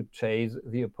trying to chase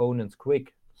the opponent's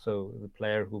quick, so the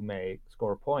player who may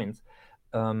score points,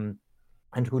 and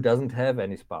who doesn't have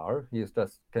any spar,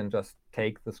 can just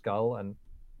take the skull and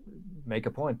make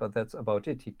a point, but that's about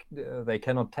it. They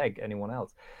cannot tag anyone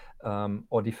else,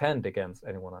 or defend against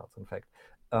anyone else, in fact.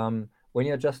 When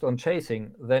you're just on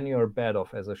chasing, then you're bad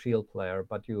off as a shield player,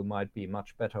 but you might be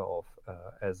much better off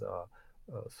as a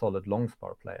solid long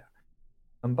spar player.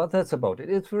 But that's about it.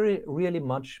 It's really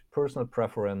much personal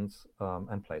preference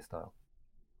and play style.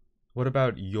 What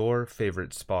about your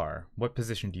favorite spar? What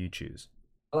position do you choose?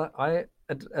 At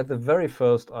the very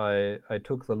first, I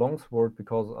took the longsword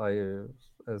because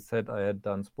as said, I had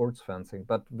done sports fencing.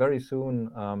 But very soon,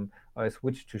 I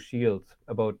switched to shield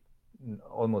about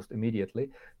almost immediately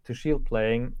to shield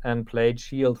playing, and played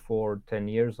shield for 10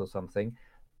 years or something.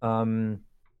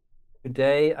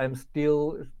 Today, I'm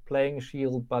still playing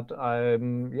shield, but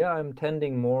I'm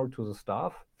tending more to the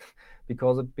staff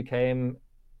because it became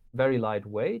very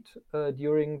lightweight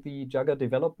during the Jugger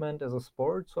development as a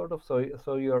sport, sort of.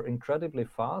 So you're incredibly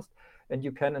fast, and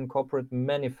you can incorporate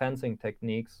many fencing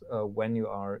techniques when you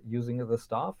are using the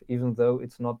staff, even though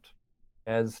it's not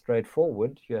as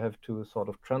straightforward. You have to sort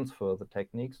of transfer the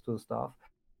techniques to the staff.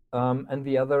 And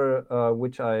the other,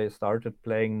 which I started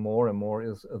playing more and more,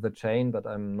 is the chain, but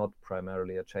I'm not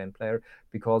primarily a chain player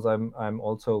because I'm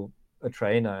also a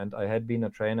trainer, and I had been a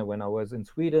trainer when I was in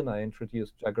Sweden. I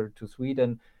introduced Jugger to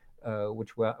Sweden,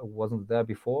 which wasn't there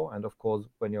before. And of course,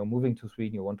 when you're moving to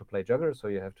Sweden, you want to play Jugger, so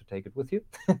you have to take it with you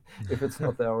if it's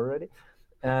not there already.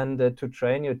 And to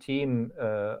train your team,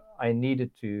 I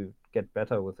needed to get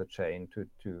better with the chain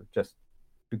to just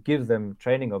to give them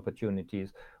training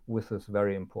opportunities with this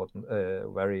very important,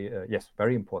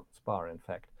 very important spar, in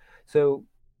fact. So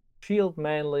shield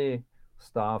mainly,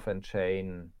 staff and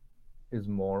chain is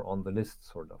more on the list,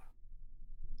 sort of.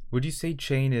 Would you say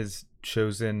chain is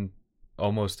chosen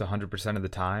almost 100% of the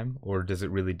time, or does it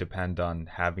really depend on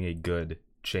having a good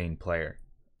chain player?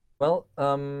 Well,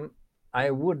 I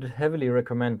would heavily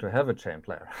recommend to have a chain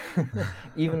player.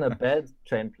 Even a bad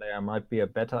chain player might be a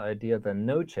better idea than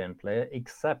no chain player,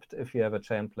 except if you have a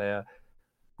chain player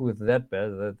who is that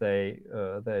bad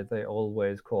that they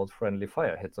always cause friendly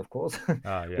fire hits, of course, which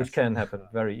Yes. can happen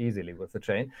very easily with the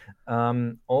chain.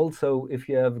 Also, if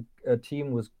you have a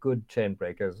team with good chain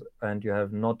breakers and you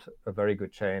have not a very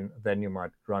good chain, then you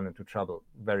might run into trouble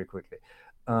very quickly.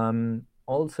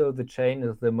 Also, the chain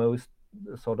is the most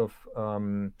sort of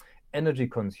energy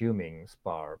consuming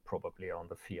spar probably on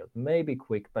the field. Maybe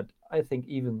quick, but I think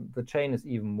even the chain is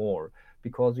even more,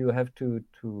 because you have to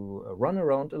run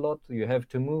around a lot. You have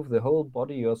to move the whole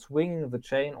body. You're swinging the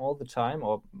chain all the time,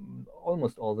 or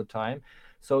almost all the time.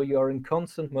 So you're in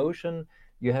constant motion.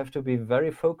 You have to be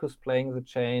very focused playing the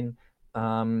chain.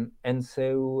 And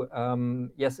so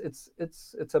yes,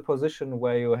 it's a position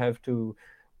where you have to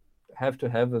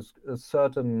have a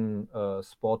certain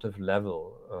sportive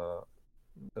level,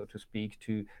 so to speak,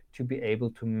 to be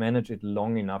able to manage it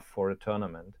long enough for a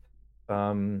tournament.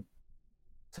 Um,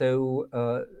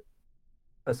 so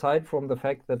aside from the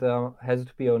fact that there has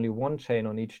to be only one chain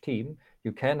on each team,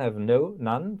 you can have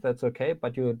none. That's okay,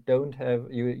 but you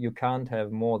can't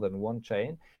have more than one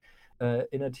chain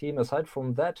in a team. Aside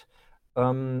from that,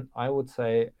 I would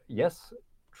say yes,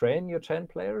 train your chain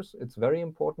players. It's very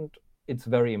important. It's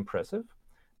very impressive.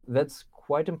 That's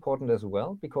quite important as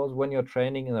well, because when you're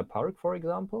training in a park, for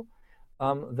example,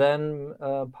 then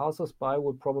passers-by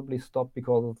would probably stop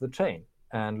because of the chain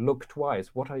and look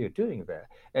twice. What are you doing there?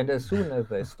 And as soon as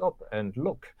they stop and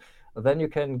look, then you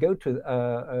can go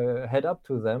to head up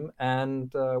to them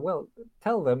and well,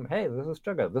 tell them, hey, this is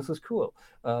Jugger, this is cool.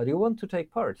 Do you want to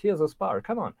take part? Here's a spar,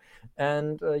 come on.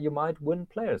 And you might win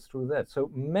players through that.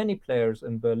 So many players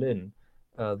in Berlin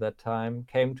that time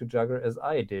came to Jugger as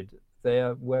I did.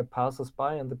 There were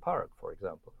passers-by in the park, for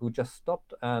example, who just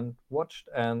stopped and watched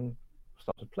and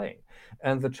started playing.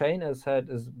 And the chain, as said,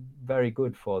 is very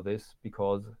good for this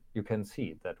because you can see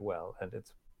it that well, and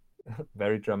it's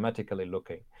very dramatically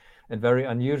looking and very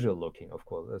unusual looking, of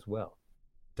course, as well.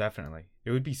 Definitely. It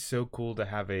would be so cool to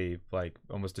have a, like,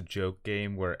 almost a joke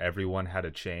game where everyone had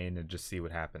a chain and just see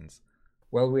what happens.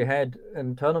 Well, we had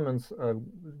in tournaments,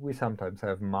 we sometimes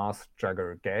have masked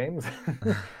Jugger games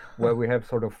where we have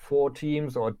sort of 4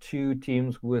 teams or 2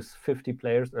 teams with 50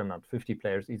 players, or not 50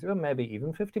 players each, or maybe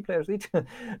even 50 players each,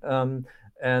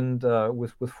 and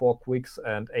with 4 quicks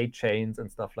and 8 chains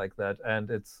and stuff like that. And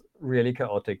it's really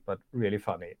chaotic, but really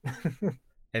funny.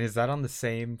 And is that on the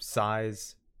same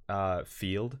size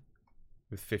field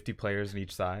with 50 players on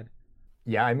each side?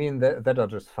 Yeah, I mean that are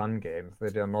just fun games.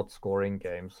 That are not scoring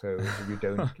games, so you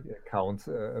don't count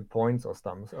points or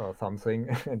something,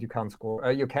 and you can't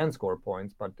score. You can score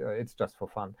points, but it's just for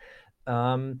fun.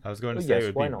 I was going to So say yes, it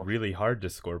would why be not? really hard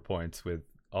to score points with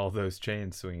all those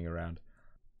chains swinging around.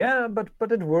 Yeah,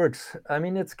 but it works. I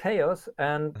mean, it's chaos,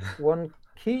 and one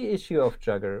key issue of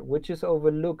Jugger, which is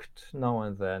overlooked now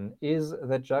and then, is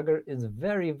that Jugger is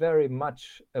very, very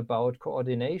much about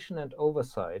coordination and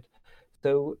oversight.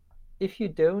 So if you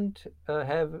don't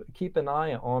keep an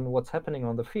eye on what's happening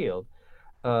on the field,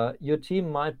 your team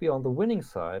might be on the winning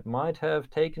side, might have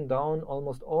taken down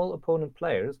almost all opponent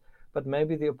players, but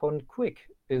maybe the opponent quick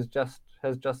has just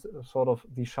sort of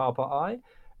the sharper eye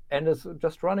and is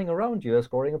just running around you,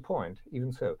 scoring a point,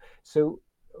 even so. So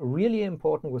really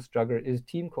important with Jugger is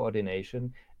team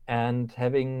coordination and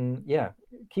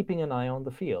keeping an eye on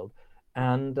the field.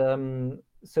 And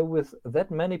so with that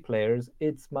many players,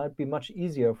 it might be much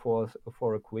easier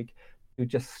for a quick to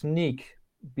just sneak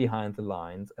behind the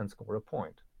lines and score a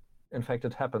point. In fact,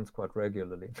 it happens quite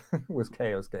regularly with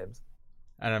chaos games.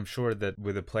 And I'm sure that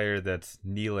with a player that's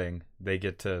kneeling, they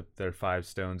get to their 5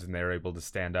 stones and they're able to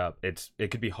stand up. It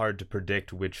could be hard to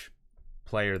predict which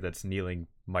player that's kneeling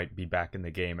might be back in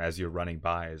the game as you're running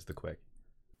by as the quick.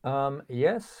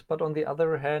 Yes, but on the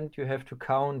other hand, you have to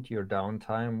count your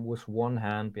downtime with one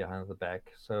hand behind the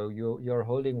back. So you're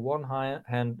holding one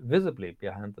hand visibly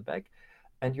behind the back,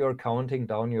 and you're counting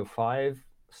down your 5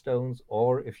 stones,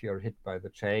 or if you're hit by the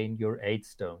chain, your 8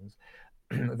 stones.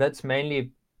 That's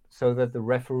mainly so that the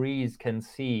referees can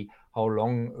see how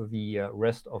long the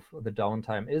rest of the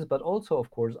downtime is, but also, of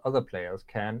course, other players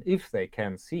can, if they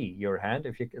can see your hand,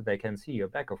 they can see your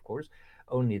back, of course,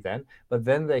 only then, but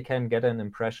then they can get an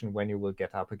impression when you will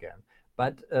get up again.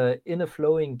 But in a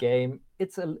flowing game,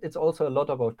 it's also a lot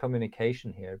about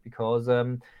communication here, because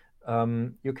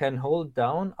you can hold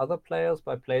down other players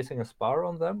by placing a spar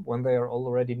on them when they are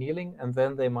already kneeling, and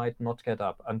then they might not get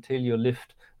up until you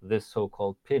lift this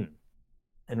so-called pin.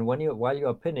 And while you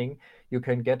are pinning, you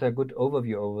can get a good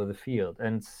overview over the field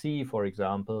and see, for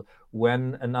example,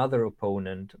 when another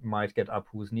opponent might get up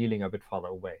who's kneeling a bit farther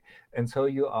away. And so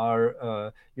you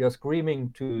are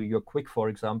screaming to your quick, for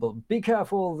example, be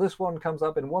careful, this one comes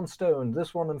up in 1 stone,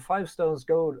 this one in 5 stones,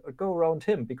 go around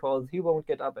him, because he won't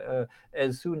get up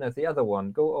as soon as the other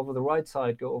one. Go over the right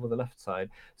side, go over the left side.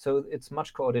 So it's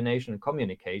much coordination and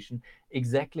communication,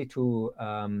 exactly to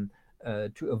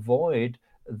avoid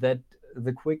that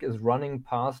the quick is running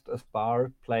past a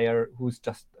spar player who's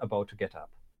just about to get up.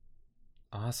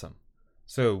 Awesome.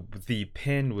 So the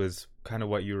pin was kind of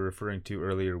what you were referring to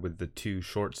earlier with the 2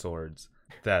 short swords,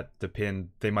 that the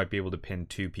pin, they might be able to pin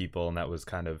 2 people, and that was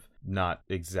kind of not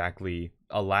exactly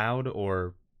allowed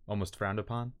or almost frowned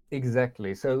upon?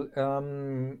 Exactly. So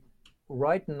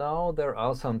right now there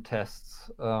are some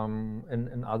tests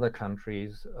in other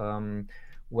countries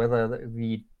whether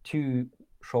the 2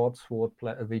 short sword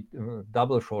the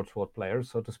double short sword players,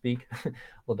 so to speak,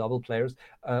 or double players,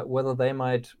 whether they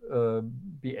might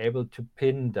be able to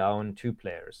pin down 2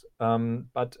 players.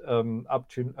 But up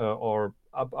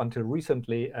until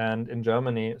recently, and in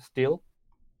Germany still,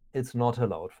 it's not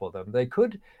allowed for them. They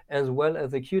could, as well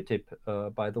as a Q-tip,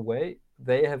 by the way,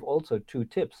 they have also 2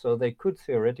 tips, so they could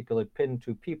theoretically pin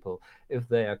 2 people if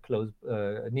they are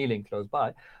kneeling close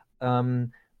by.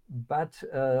 But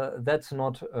that's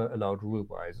not allowed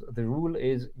rule-wise. The rule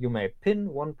is you may pin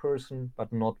 1 person,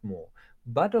 but not more.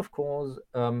 But of course,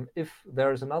 if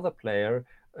there is another player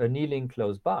kneeling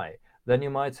close by, then you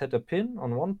might set a pin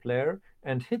on 1 player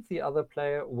and hit the other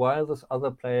player while this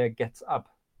other player gets up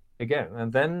again,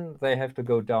 and then they have to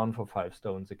go down for 5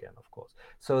 stones again, of course.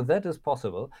 So that is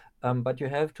possible, but you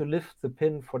have to lift the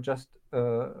pin for just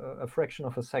a fraction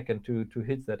of a second to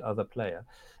hit that other player.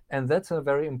 And that's a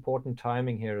very important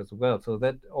timing here as well. So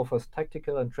that offers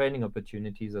tactical and training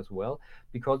opportunities as well,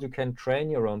 because you can train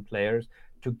your own players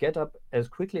to get up as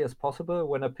quickly as possible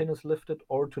when a pin is lifted,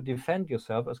 or to defend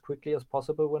yourself as quickly as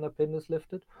possible when a pin is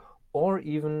lifted, or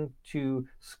even to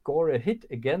score a hit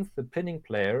against the pinning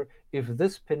player if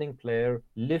this pinning player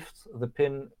lifts the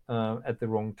pin at the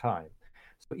wrong time.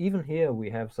 So even here we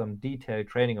have some detailed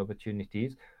training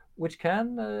opportunities, which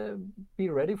can be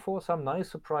ready for some nice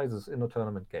surprises in a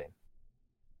tournament game.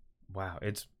 Wow,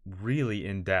 it's really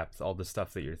in depth, all the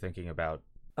stuff that you're thinking about.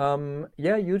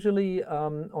 Yeah, usually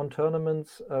on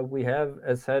tournaments we have,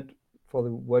 as said, for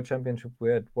the World Championship we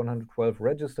had 112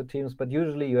 registered teams, but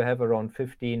usually you have around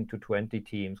 15 to 20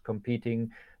 teams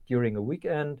competing during a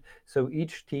weekend. So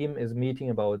each team is meeting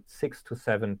about 6 to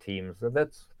 7 teams. So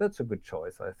that's a good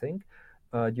choice, I think,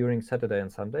 during Saturday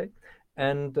and Sunday.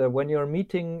 And when you're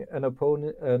meeting an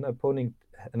opposing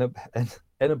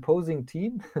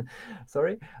team,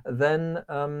 sorry, then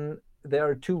there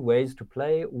are 2 ways to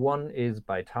play. One is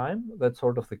by time. That's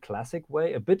sort of the classic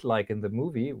way, a bit like in the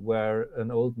movie where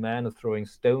an old man is throwing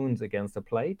stones against a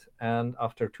plate, and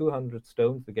after 200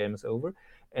 stones, the game is over.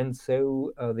 And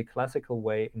so the classical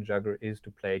way in Jugger is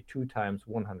to play 2 times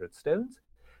 100 stones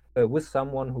with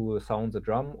someone who sounds a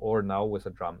drum, or now with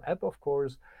a drum app, of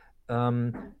course.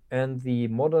 And the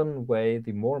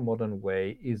more modern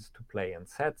way is to play in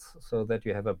sets, so that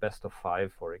you have a best of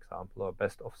 5, for example, or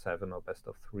best of 7, or best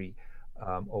of 3,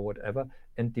 or whatever,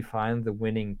 and define the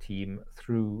winning team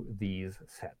through these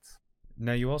sets.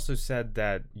 Now, you also said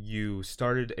that you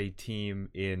started a team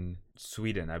in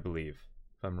Sweden, I believe,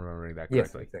 if I'm remembering that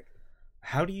correctly. Yes, exactly.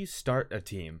 How do you start a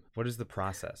team? What is the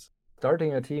process?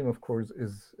 Starting a team, of course,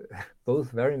 is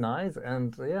both very nice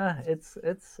and it's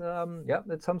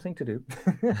something to do.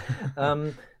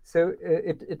 So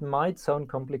it might sound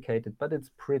complicated, but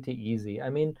it's pretty easy. I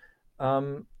mean,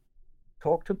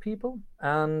 talk to people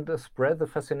and spread the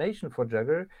fascination for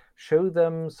Jugger. Show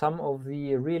them some of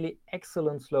the really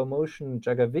excellent slow motion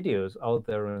Jugger videos out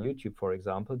there on YouTube, for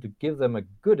example, to give them a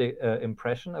good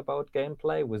impression about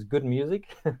gameplay with good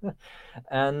music,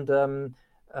 and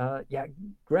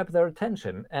grab their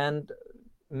attention and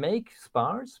make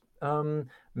spars.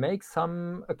 Make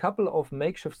a couple of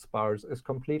makeshift spars is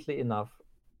completely enough,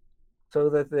 so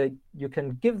that you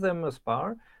can give them a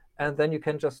spar, and then you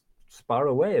can just spar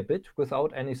away a bit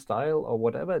without any style or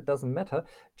whatever. It doesn't matter.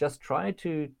 Just try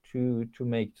to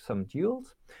make some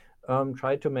duels.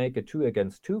 Try to make a 2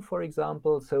 against 2, for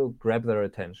example. So grab their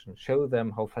attention, show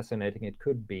them how fascinating it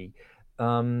could be.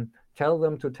 Tell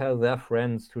them to tell their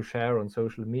friends to share on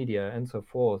social media and so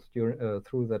forth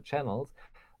through the channels.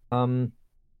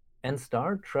 And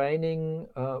start training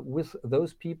with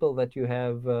those people that you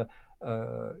have,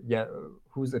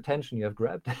 whose attention you have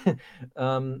grabbed.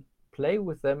 Play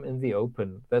with them in the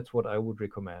open. That's what I would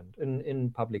recommend in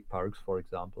public parks, for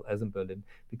example, as in Berlin,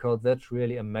 because that's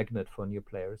really a magnet for new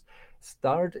players.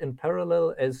 Start in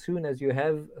parallel as soon as you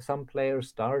have some players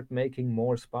start making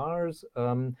more spars.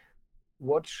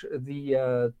 Watch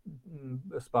the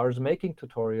spars making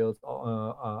tutorials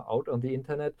out on the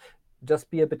internet.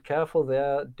 Just be a bit careful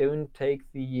there. Don't take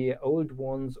the old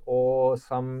ones or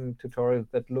some tutorials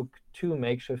that look too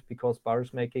makeshift, because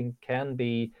spars making can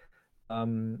be,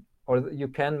 or you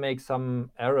can make some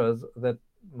errors that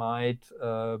might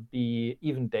be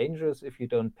even dangerous if you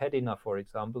don't pad enough, for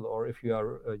example, or if you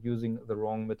are using the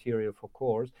wrong material for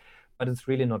cores. But it's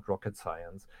really not rocket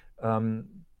science.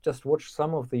 Just watch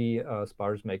some of the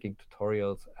spars making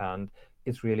tutorials, and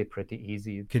it's really pretty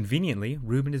easy. Conveniently,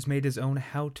 Ruben has made his own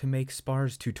How to Make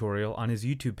Spars tutorial on his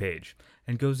YouTube page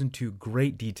and goes into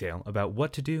great detail about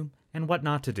what to do and what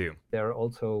not to do. There are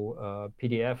also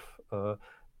PDF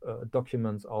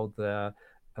documents out there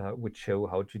which show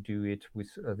how to do it with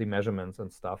the measurements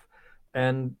and stuff.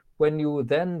 And when you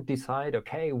then decide,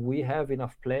 okay, we have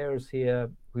enough players here,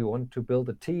 we want to build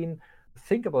a team,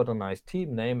 think about a nice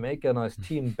team name, make a nice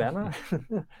team banner,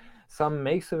 some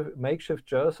makeshift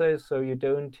jerseys so you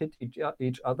don't hit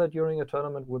each other during a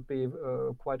tournament would be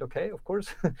quite okay, of course.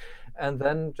 And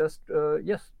then just,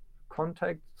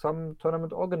 contact some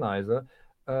tournament organizer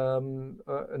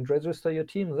and register your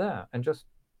team there, and just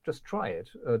try it.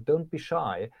 Don't be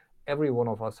shy. Every one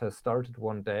of us has started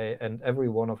one day, and every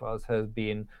one of us has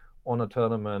been on a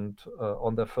tournament,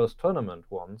 on their first tournament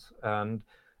once. And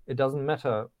it doesn't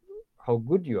matter how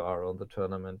good you are on the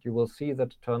tournament. You will see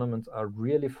that tournaments are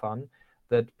really fun,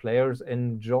 that players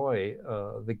enjoy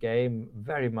the game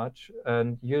very much.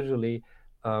 And usually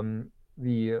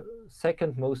the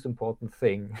second most important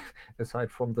thing,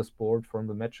 aside from the sport, from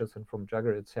the matches, and from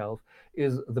Jugger itself,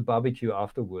 is the barbecue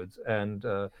afterwards, and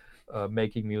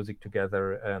making music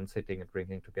together, and sitting and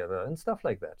drinking together, and stuff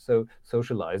like that. So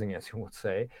socializing, as you would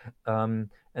say, and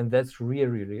that's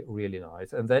really, really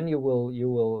nice. And then you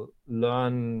will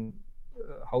learn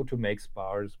how to make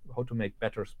spars, how to make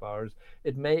better spars.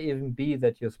 It may even be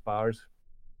that your spars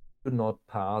do not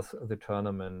pass the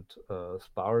tournament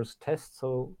spars test,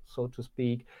 so to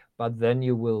speak, but then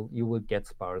you will get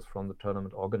spars from the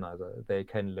tournament organizer. They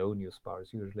can loan you spars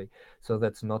usually, so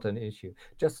that's not an issue.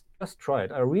 Just try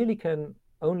it. I really can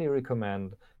only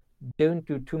recommend, don't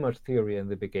do too much theory in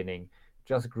the beginning.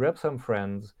 Just grab some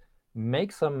friends,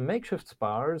 make some makeshift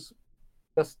spars,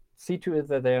 just see to it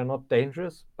that they are not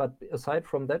dangerous. But aside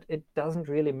from that, it doesn't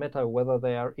really matter whether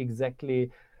they are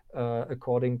exactly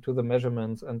according to the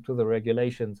measurements and to the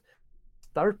regulations.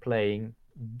 Start playing,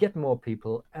 get more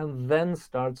people, and then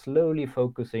start slowly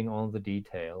focusing on the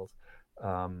details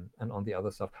and on the other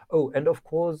stuff. Oh, and of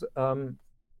course,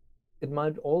 it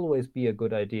might always be a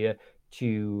good idea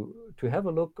to have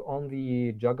a look on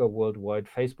the Jugger Worldwide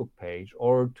Facebook page,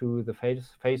 or to the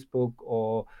Facebook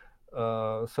or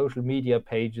social media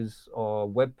pages or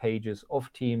web pages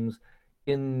of teams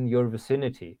in your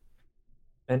vicinity.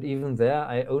 And even there,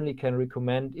 I only can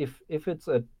recommend, if it's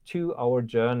a 2-hour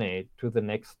journey to the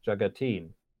next Jugger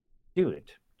team, do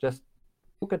it. Just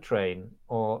book a train,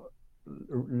 or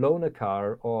loan a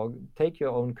car, or take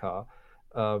your own car.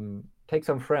 Take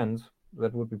some friends,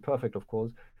 that would be perfect, of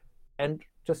course, and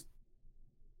just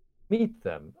meet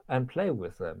them and play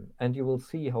with them, and you will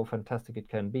see how fantastic it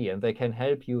can be. And they can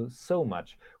help you so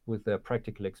much with their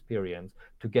practical experience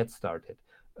to get started.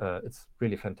 It's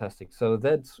really fantastic. So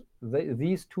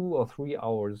these 2 or 3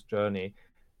 hours journey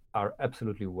are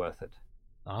absolutely worth it.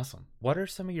 Awesome. What are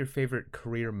some of your favorite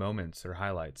career moments or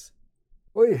highlights?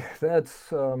 Oy,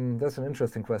 that's an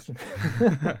interesting question.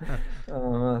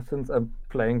 Since I'm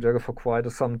playing Jugger for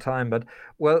quite some time. But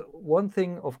well, one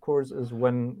thing, of course, is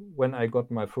when I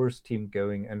got my first team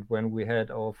going, and when we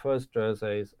had our first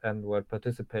jerseys and were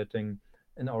participating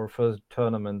in our first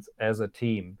tournaments as a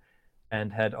team,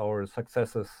 and had our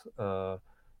successes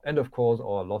and of course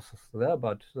our losses there,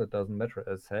 but that doesn't matter,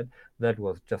 as said. That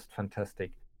was just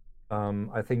fantastic.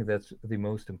 I think that's the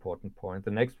most important point.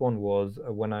 The next one was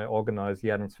when I organized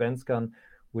Svenskan,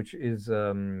 which is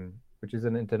an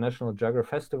international Jugger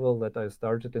festival that I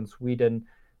started in Sweden.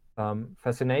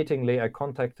 Fascinatingly, I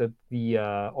contacted the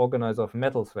organizer of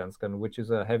Metal Svenskan, which is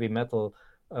a heavy metal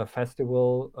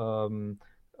festival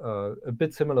a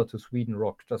bit similar to Sweden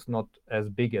Rock, just not as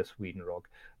big as Sweden Rock.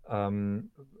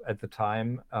 At the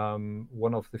time,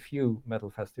 one of the few metal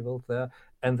festivals there,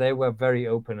 and they were very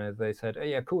open. And they said, "Oh,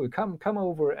 yeah, cool, come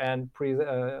over and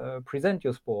present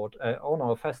your sport on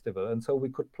our festival." And so we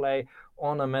could play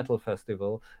on a metal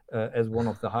festival as one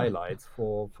of the highlights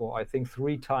for I think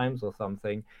 3 times or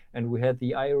something. And we had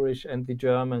the Irish and the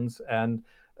Germans, and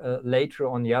later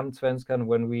on Svenskan,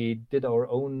 when we did our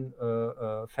own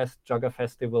Jugger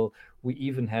festival, we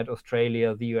even had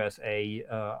Australia, the USA,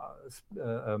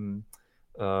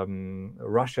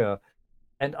 Russia,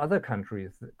 and other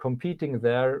countries competing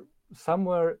there,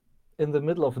 somewhere in the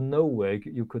middle of nowhere,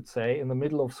 you could say, in the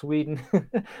middle of Sweden,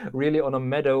 really on a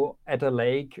meadow at a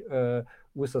lake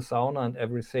with a sauna and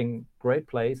everything. Great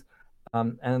place.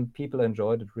 And people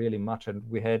enjoyed it really much. And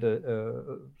we had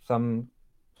some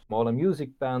smaller music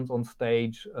bands on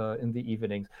stage in the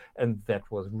evenings. And that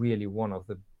was really one of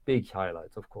the big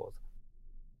highlights, of course.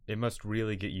 It must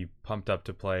really get you pumped up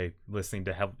to play, listening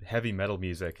to heavy metal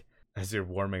music as you're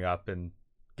warming up and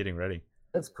getting ready.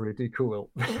 That's pretty cool.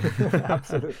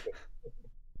 Absolutely.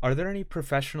 Are there any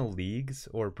professional leagues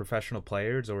or professional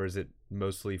players, or is it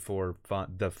mostly for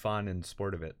the fun and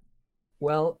sport of it?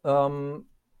 Well,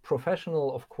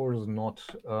 professional, of course not,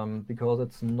 because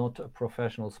it's not a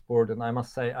professional sport. And I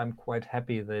must say, I'm quite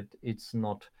happy that it's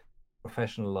not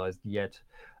professionalized yet,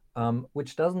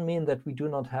 which doesn't mean that we do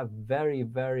not have very,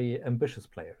 very ambitious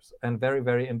players and very,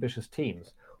 very ambitious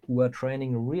teams who are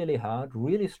training really hard,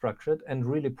 really structured, and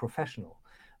really professional.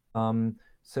 The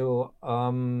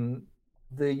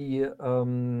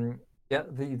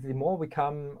more we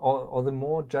come, or the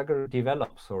more Jugger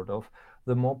develops, sort of,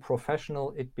 the more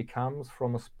professional it becomes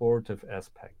from a sportive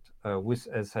aspect, with,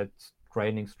 as said,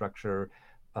 training structure,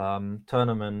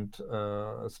 tournament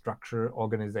structure,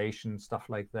 organization, stuff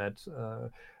like that.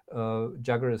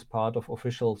 Jugger is part of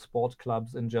official sport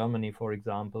clubs in Germany, for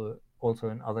example, also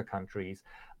in other countries.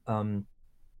 And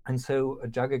so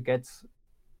Jugger gets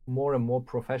more and more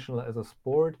professional as a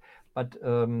sport. But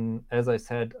as I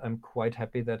said, I'm quite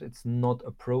happy that it's not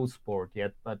a pro sport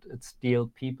yet, but it's still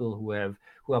people who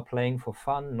are playing for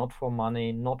fun, not for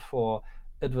money, not for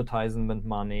advertisement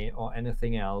money or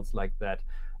anything else like that.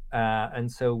 And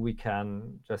so we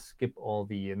can just skip all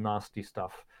the nasty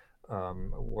stuff,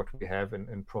 what we have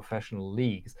in professional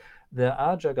leagues. There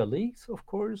are Jugger leagues, of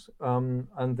course,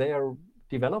 and they are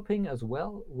developing as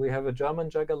well. We have a German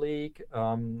Jugger league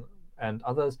and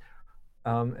others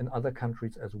in other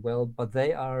countries as well. But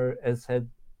they are, as said,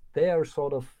 they are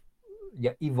sort of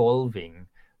evolving,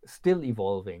 still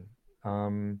evolving.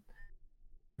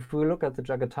 If we look at the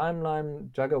Jugger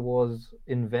timeline, Jugger was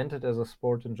invented as a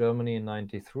sport in Germany in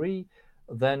 '93.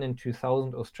 Then in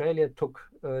 2000, Australia took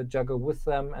Jugger with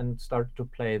them and started to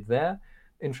play it there.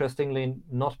 Interestingly,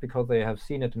 not because they have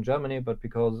seen it in Germany, but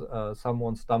because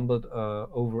someone stumbled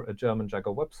over a German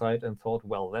Jugger website and thought,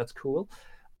 well, that's cool.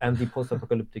 And the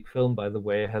post-apocalyptic film, by the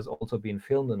way, has also been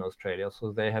filmed in Australia,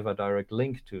 so they have a direct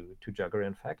link to Jugger,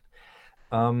 in fact.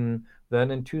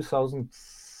 Then in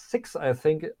 2006, I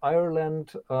think,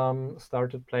 Ireland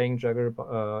started playing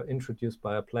Jugger, introduced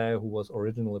by a player who was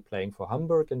originally playing for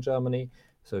Hamburg in Germany.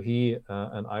 So he,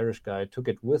 an Irish guy, took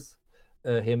it with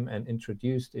him and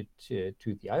introduced it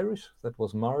to the Irish. That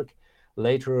was Mark.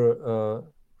 Later,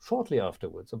 shortly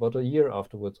afterwards, about a year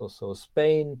afterwards or so,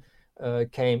 Spain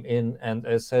came in, and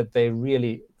as said, they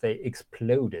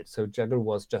exploded. So Jugger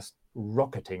was just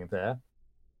rocketing there.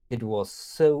 It was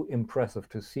so impressive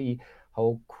to see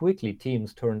how quickly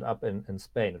teams turned up in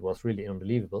Spain. It was really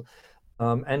unbelievable.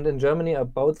 And in Germany,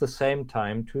 about the same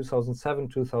time, 2007,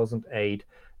 2008,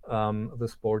 the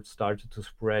sport started to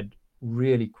spread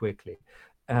really quickly.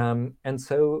 And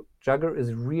so Jugger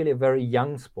is really a very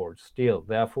young sport still.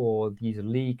 Therefore, these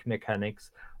league mechanics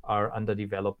are under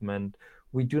development.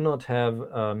 We do not have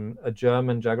a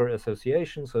German Jugger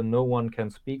association, so no one can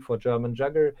speak for German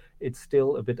Jugger. It's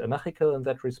still a bit anarchical in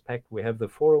that respect. We have the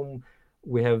forum,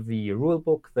 we have the rule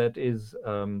book that is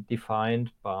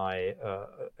defined by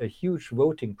a huge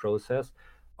voting process.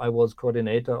 I was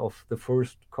coordinator of the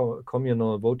first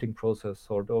communal voting process,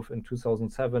 sort of, in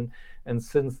 2007. And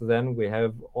since then, we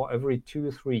have every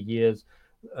 2-3 years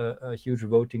a huge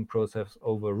voting process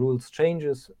over rules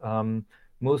changes,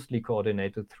 mostly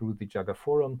coordinated through the Jugger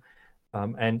forum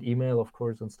and email, of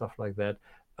course, and stuff like that.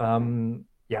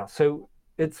 So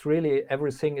it's really,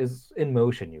 everything is in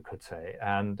motion, you could say.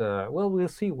 And we'll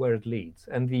see where it leads.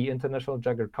 And the International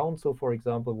Jugger Council, for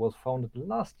example, was founded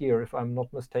last year, if I'm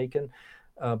not mistaken,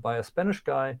 by a Spanish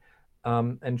guy,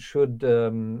 and should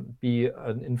be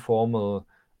an informal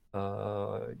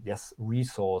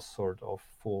resource, sort of,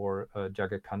 for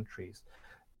Jugger countries.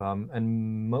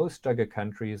 And most Jugger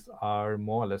countries are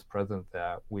more or less present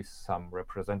there with some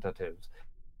representatives.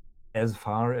 As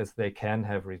far as they can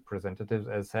have representatives,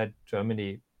 as said,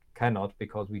 Germany cannot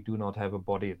because we do not have a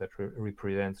body that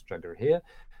represents Jugger here.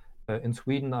 In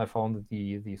Sweden, I found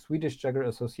the Swedish Jugger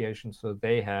Association, so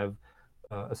they have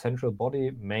a central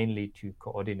body mainly to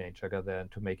coordinate Jugger there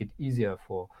and to make it easier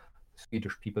for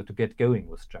Swedish people to get going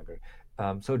with Jugger.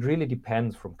 So it really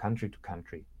depends from country to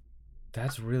country.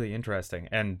 That's really interesting.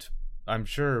 And I'm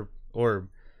sure, or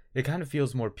it kind of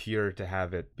feels more pure to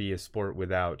have it be a sport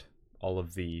without all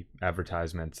of the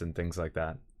advertisements and things like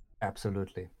that.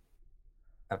 Absolutely.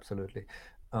 Absolutely.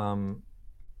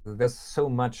 There's so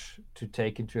much to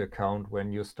take into account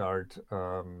when you start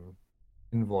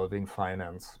involving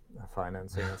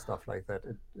financing and stuff like that.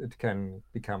 It can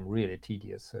become really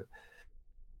tedious. So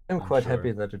I'm quite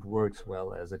happy that it works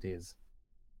well as it is.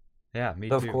 Yeah, me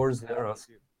But too. of course, there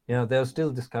are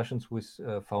still discussions with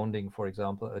founding, for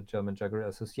example, a German Jugger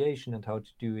Association and how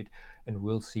to do it, and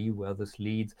we'll see where this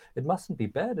leads. It mustn't be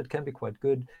bad; it can be quite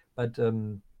good. But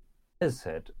as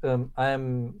said,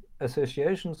 I'm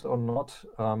associations or not,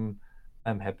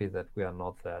 I'm happy that we are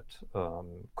not that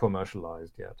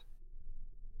commercialized yet.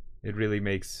 It really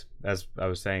makes, as I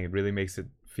was saying, it really makes it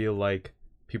feel like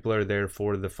people are there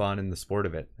for the fun and the sport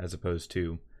of it, as opposed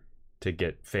to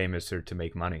get famous or to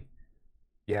make money.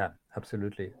 Yeah,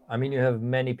 absolutely. I mean, you have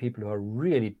many people who are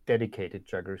really dedicated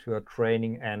juggers who are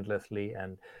training endlessly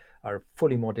and are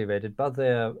fully motivated, but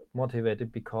they're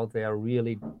motivated because they are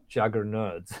really jugger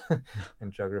nerds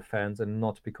and jugger fans, and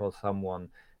not because someone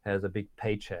has a big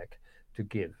paycheck to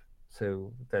give.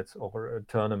 So that's over a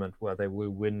tournament where they will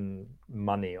win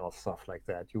money or stuff like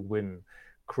that. You win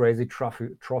crazy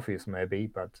trophies maybe,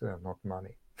 but not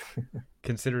money.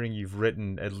 Considering you've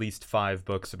written at least 5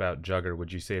 books about Jugger,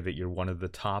 would you say that you're one of the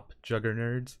top Jugger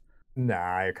nerds?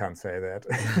 Nah, I can't say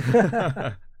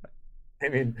that. I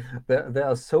mean, there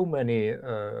are so many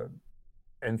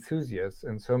enthusiasts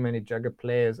and so many Jugger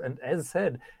players, and as I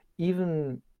said,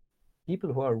 even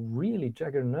people who are really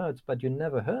Jugger nerds, but you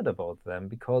never heard about them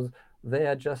because they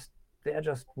are just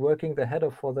working the header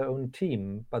for their own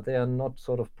team, but they are not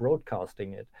sort of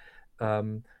broadcasting it.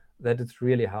 That it's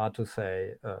really hard to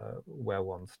say where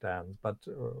one stands. But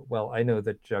well, I know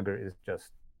that Jugger is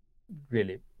just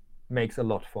really makes a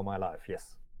lot for my life.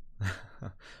 Yes.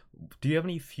 Do you have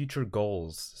any future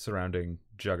goals surrounding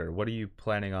Jugger? What are you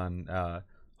planning on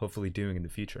hopefully doing in the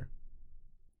future?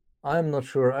 I'm not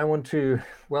sure. I want to.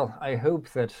 Well, I hope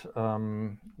that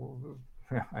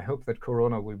I hope that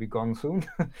Corona will be gone soon,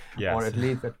 Yes. or at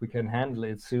least that we can handle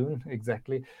it soon.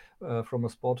 Exactly, from a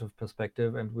sportive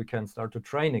perspective, and we can start to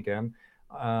train again.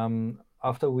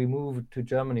 After we moved to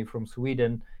Germany from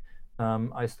Sweden,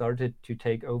 I started to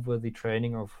take over the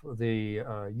training of the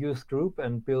youth group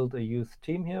and build a youth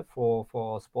team here for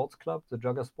our sports club, the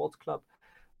Jugger Sports Club,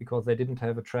 because they didn't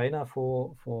have a trainer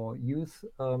for youth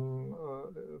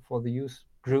for the youth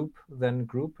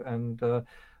group, and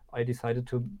I decided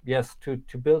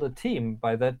to build a team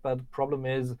by that. But the problem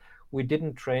is we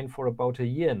didn't train for about a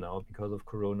year now because of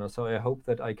Corona. So I hope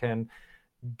that I can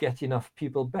get enough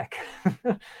people back.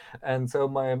 And so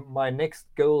my next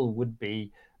goal would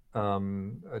be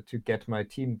to get my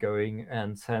team going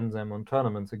and send them on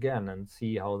tournaments again and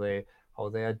see how they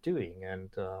are doing, and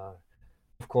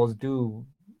of course do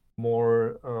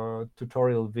more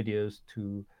tutorial videos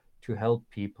to help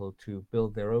people to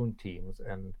build their own teams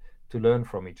and to learn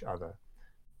from each other.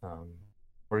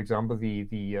 For example,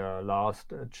 the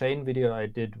last chain video I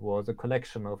did was a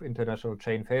collection of international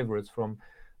chain favorites from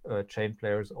chain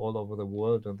players all over the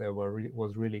world, and there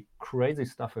was really crazy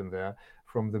stuff in there,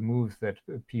 from the moves that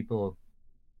people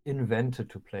invented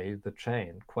to play the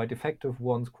chain, quite effective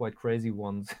ones, quite crazy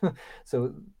ones.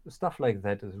 So stuff like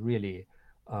that is really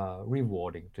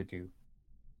rewarding to do.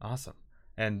 Awesome.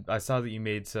 And I saw that you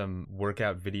made some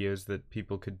workout videos that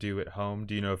people could do at home.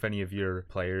 Do you know if any of your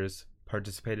players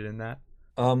participated in that?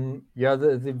 Yeah,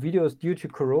 the videos due to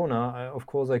Corona, of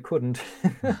course, I couldn't.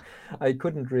 I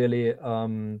couldn't really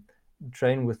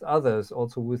train with others,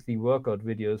 also with the workout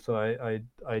videos. So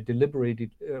I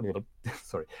deliberately,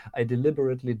 sorry, I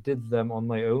deliberately did them on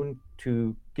my own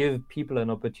to give people an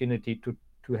opportunity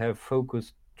to have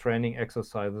focused training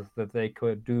exercises that they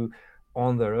could do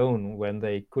on their own when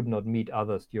they could not meet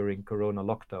others during Corona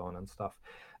lockdown and stuff.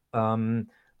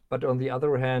 But on the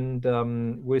other hand,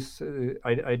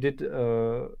 I did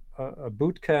a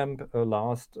boot camp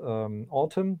last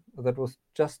autumn that was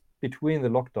just between the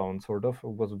lockdown, sort of. It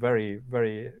was very,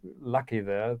 very lucky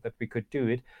there that we could do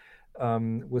it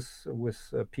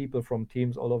with people from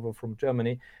teams all over from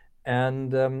Germany.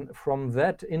 And from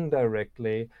that,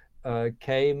 indirectly,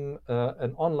 came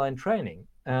an online training,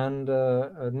 and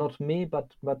not me,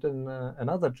 but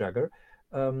another jugger.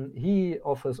 He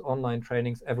offers online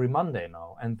trainings every Monday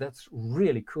now, and that's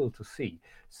really cool to see.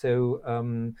 So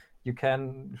you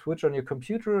can switch on your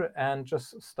computer and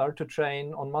just start to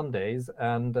train on Mondays,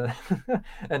 and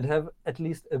and have at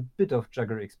least a bit of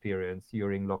jugger experience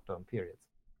during lockdown periods.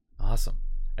 Awesome.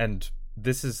 And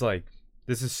this is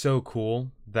so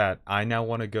cool that I now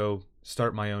want to go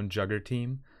start my own jugger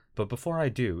team. But before I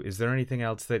do, is there anything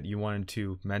else that you wanted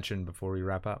to mention before we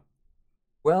wrap up?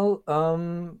 Well,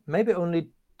 maybe only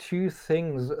two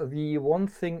things. The one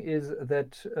thing is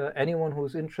that anyone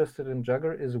who's interested in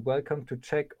Jugger is welcome to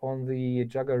check on the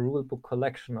Jugger rulebook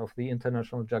collection of the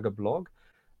International Jugger blog.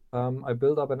 I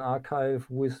built up an archive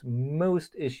with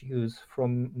most issues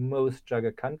from most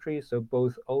Jugger countries, so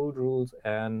both old rules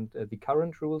and the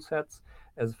current rule sets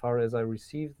as far as I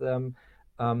received them.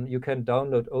 You can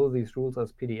download all these rules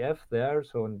as PDF there,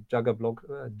 so on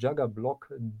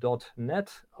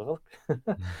juggerblog.net.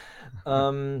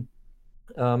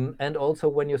 And also,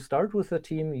 when you start with the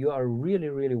team, you are really,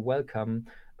 really welcome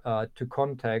to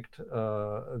contact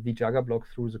the Jugger blog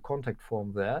through the contact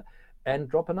form there, and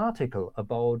drop an article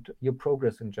about your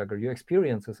progress in Jugger, your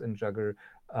experiences in Jugger,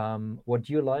 what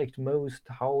you liked most,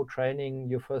 how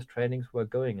your first trainings were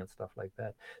going, and stuff like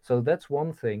that. So that's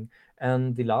one thing.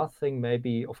 And the last thing,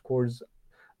 maybe, of course,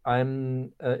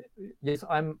 I'm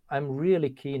really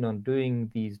keen on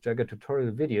doing these Jugger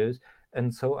tutorial videos,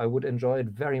 and so I would enjoy it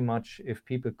very much if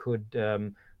people could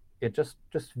just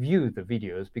view the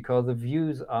videos, because the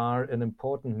views are an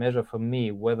important measure for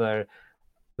me whether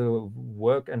the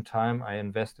work and time I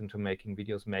invest into making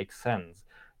videos makes sense.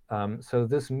 So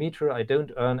this meter, I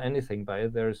don't earn anything by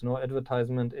it. There is no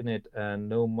advertisement in it and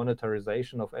no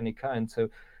monetarization of any kind. So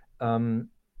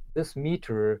this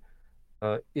meter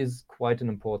is quite an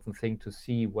important thing to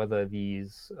see whether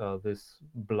this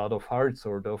blood of heart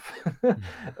sort of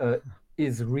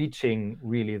is reaching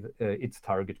really its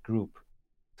target group.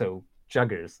 So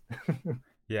juggers.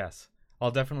 Yes. I'll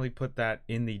definitely put that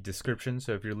in the description.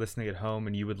 So if you're listening at home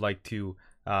and you would like to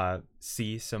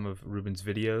see some of Ruben's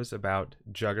videos about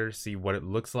Jugger, see what it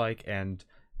looks like, and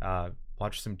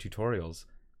watch some tutorials,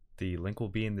 the link will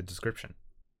be in the description.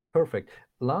 Perfect.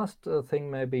 Last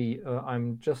thing, maybe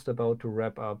I'm just about to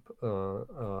wrap up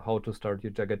how to start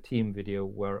your Jugger team video,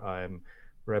 where I'm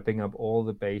wrapping up all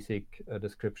the basic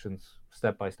descriptions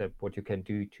step by step what you can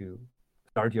do to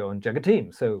start your own Jugger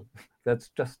team. So that's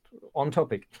just on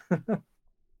topic.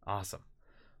 Awesome.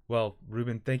 Well,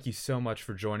 Ruben, thank you so much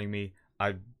for joining me.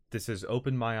 This has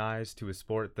opened my eyes to a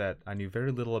sport that I knew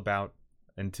very little about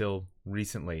until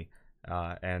recently,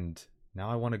 and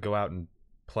now I want to go out and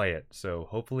play it. So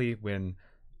hopefully when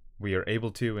we are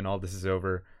able to and all this is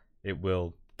over, it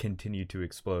will continue to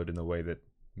explode in the way that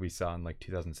we saw in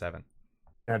 2007.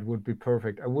 That would be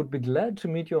perfect. I would be glad to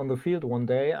meet you on the field one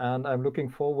day, and I'm looking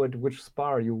forward which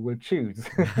spar you will choose.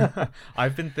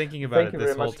 I've been thinking about it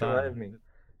this whole time. Thank you very much for having me.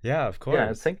 Yeah, of course.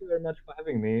 Yeah, thank you very much for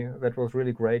having me. That was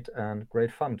really great and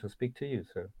great fun to speak to you.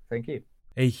 So thank you.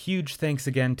 A huge thanks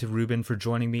again to Ruben for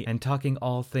joining me and talking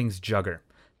all things Jugger.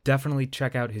 Definitely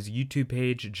check out his YouTube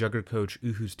page, Jugger Coach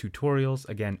Uhu's Tutorials.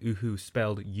 Again, Uhu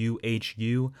spelled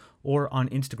UHU, or on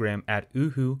Instagram at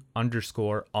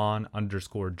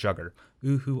Uhu_on_Jugger.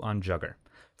 Uhu on Jugger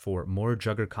for more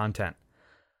Jugger content.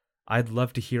 I'd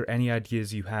love to hear any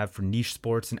ideas you have for niche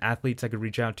sports and athletes I could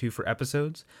reach out to for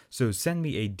episodes, so send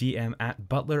me a DM at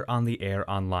Butler on the Air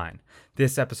online.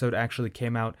 This episode actually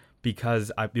came out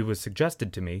because it was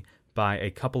suggested to me by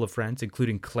a couple of friends,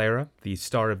 including Clara, the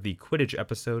star of the Quidditch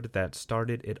episode that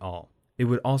started it all. It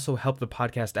would also help the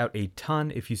podcast out a ton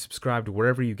if you subscribed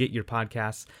wherever you get your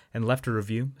podcasts and left a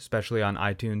review, especially on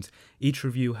iTunes. Each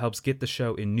review helps get the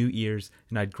show in new ears,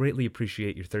 and I'd greatly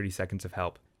appreciate your 30 seconds of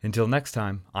help. Until next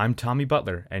time, I'm Tommy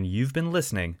Butler, and you've been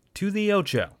listening to The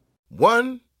Ocho.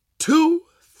 1, 2,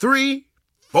 3,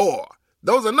 4.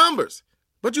 Those are numbers,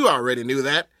 but you already knew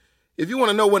that. If you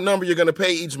want to know what number you're going to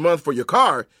pay each month for your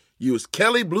car, use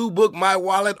Kelly Blue Book My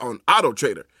Wallet on Auto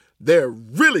Trader. They're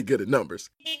really good at numbers.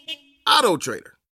 Auto Trader.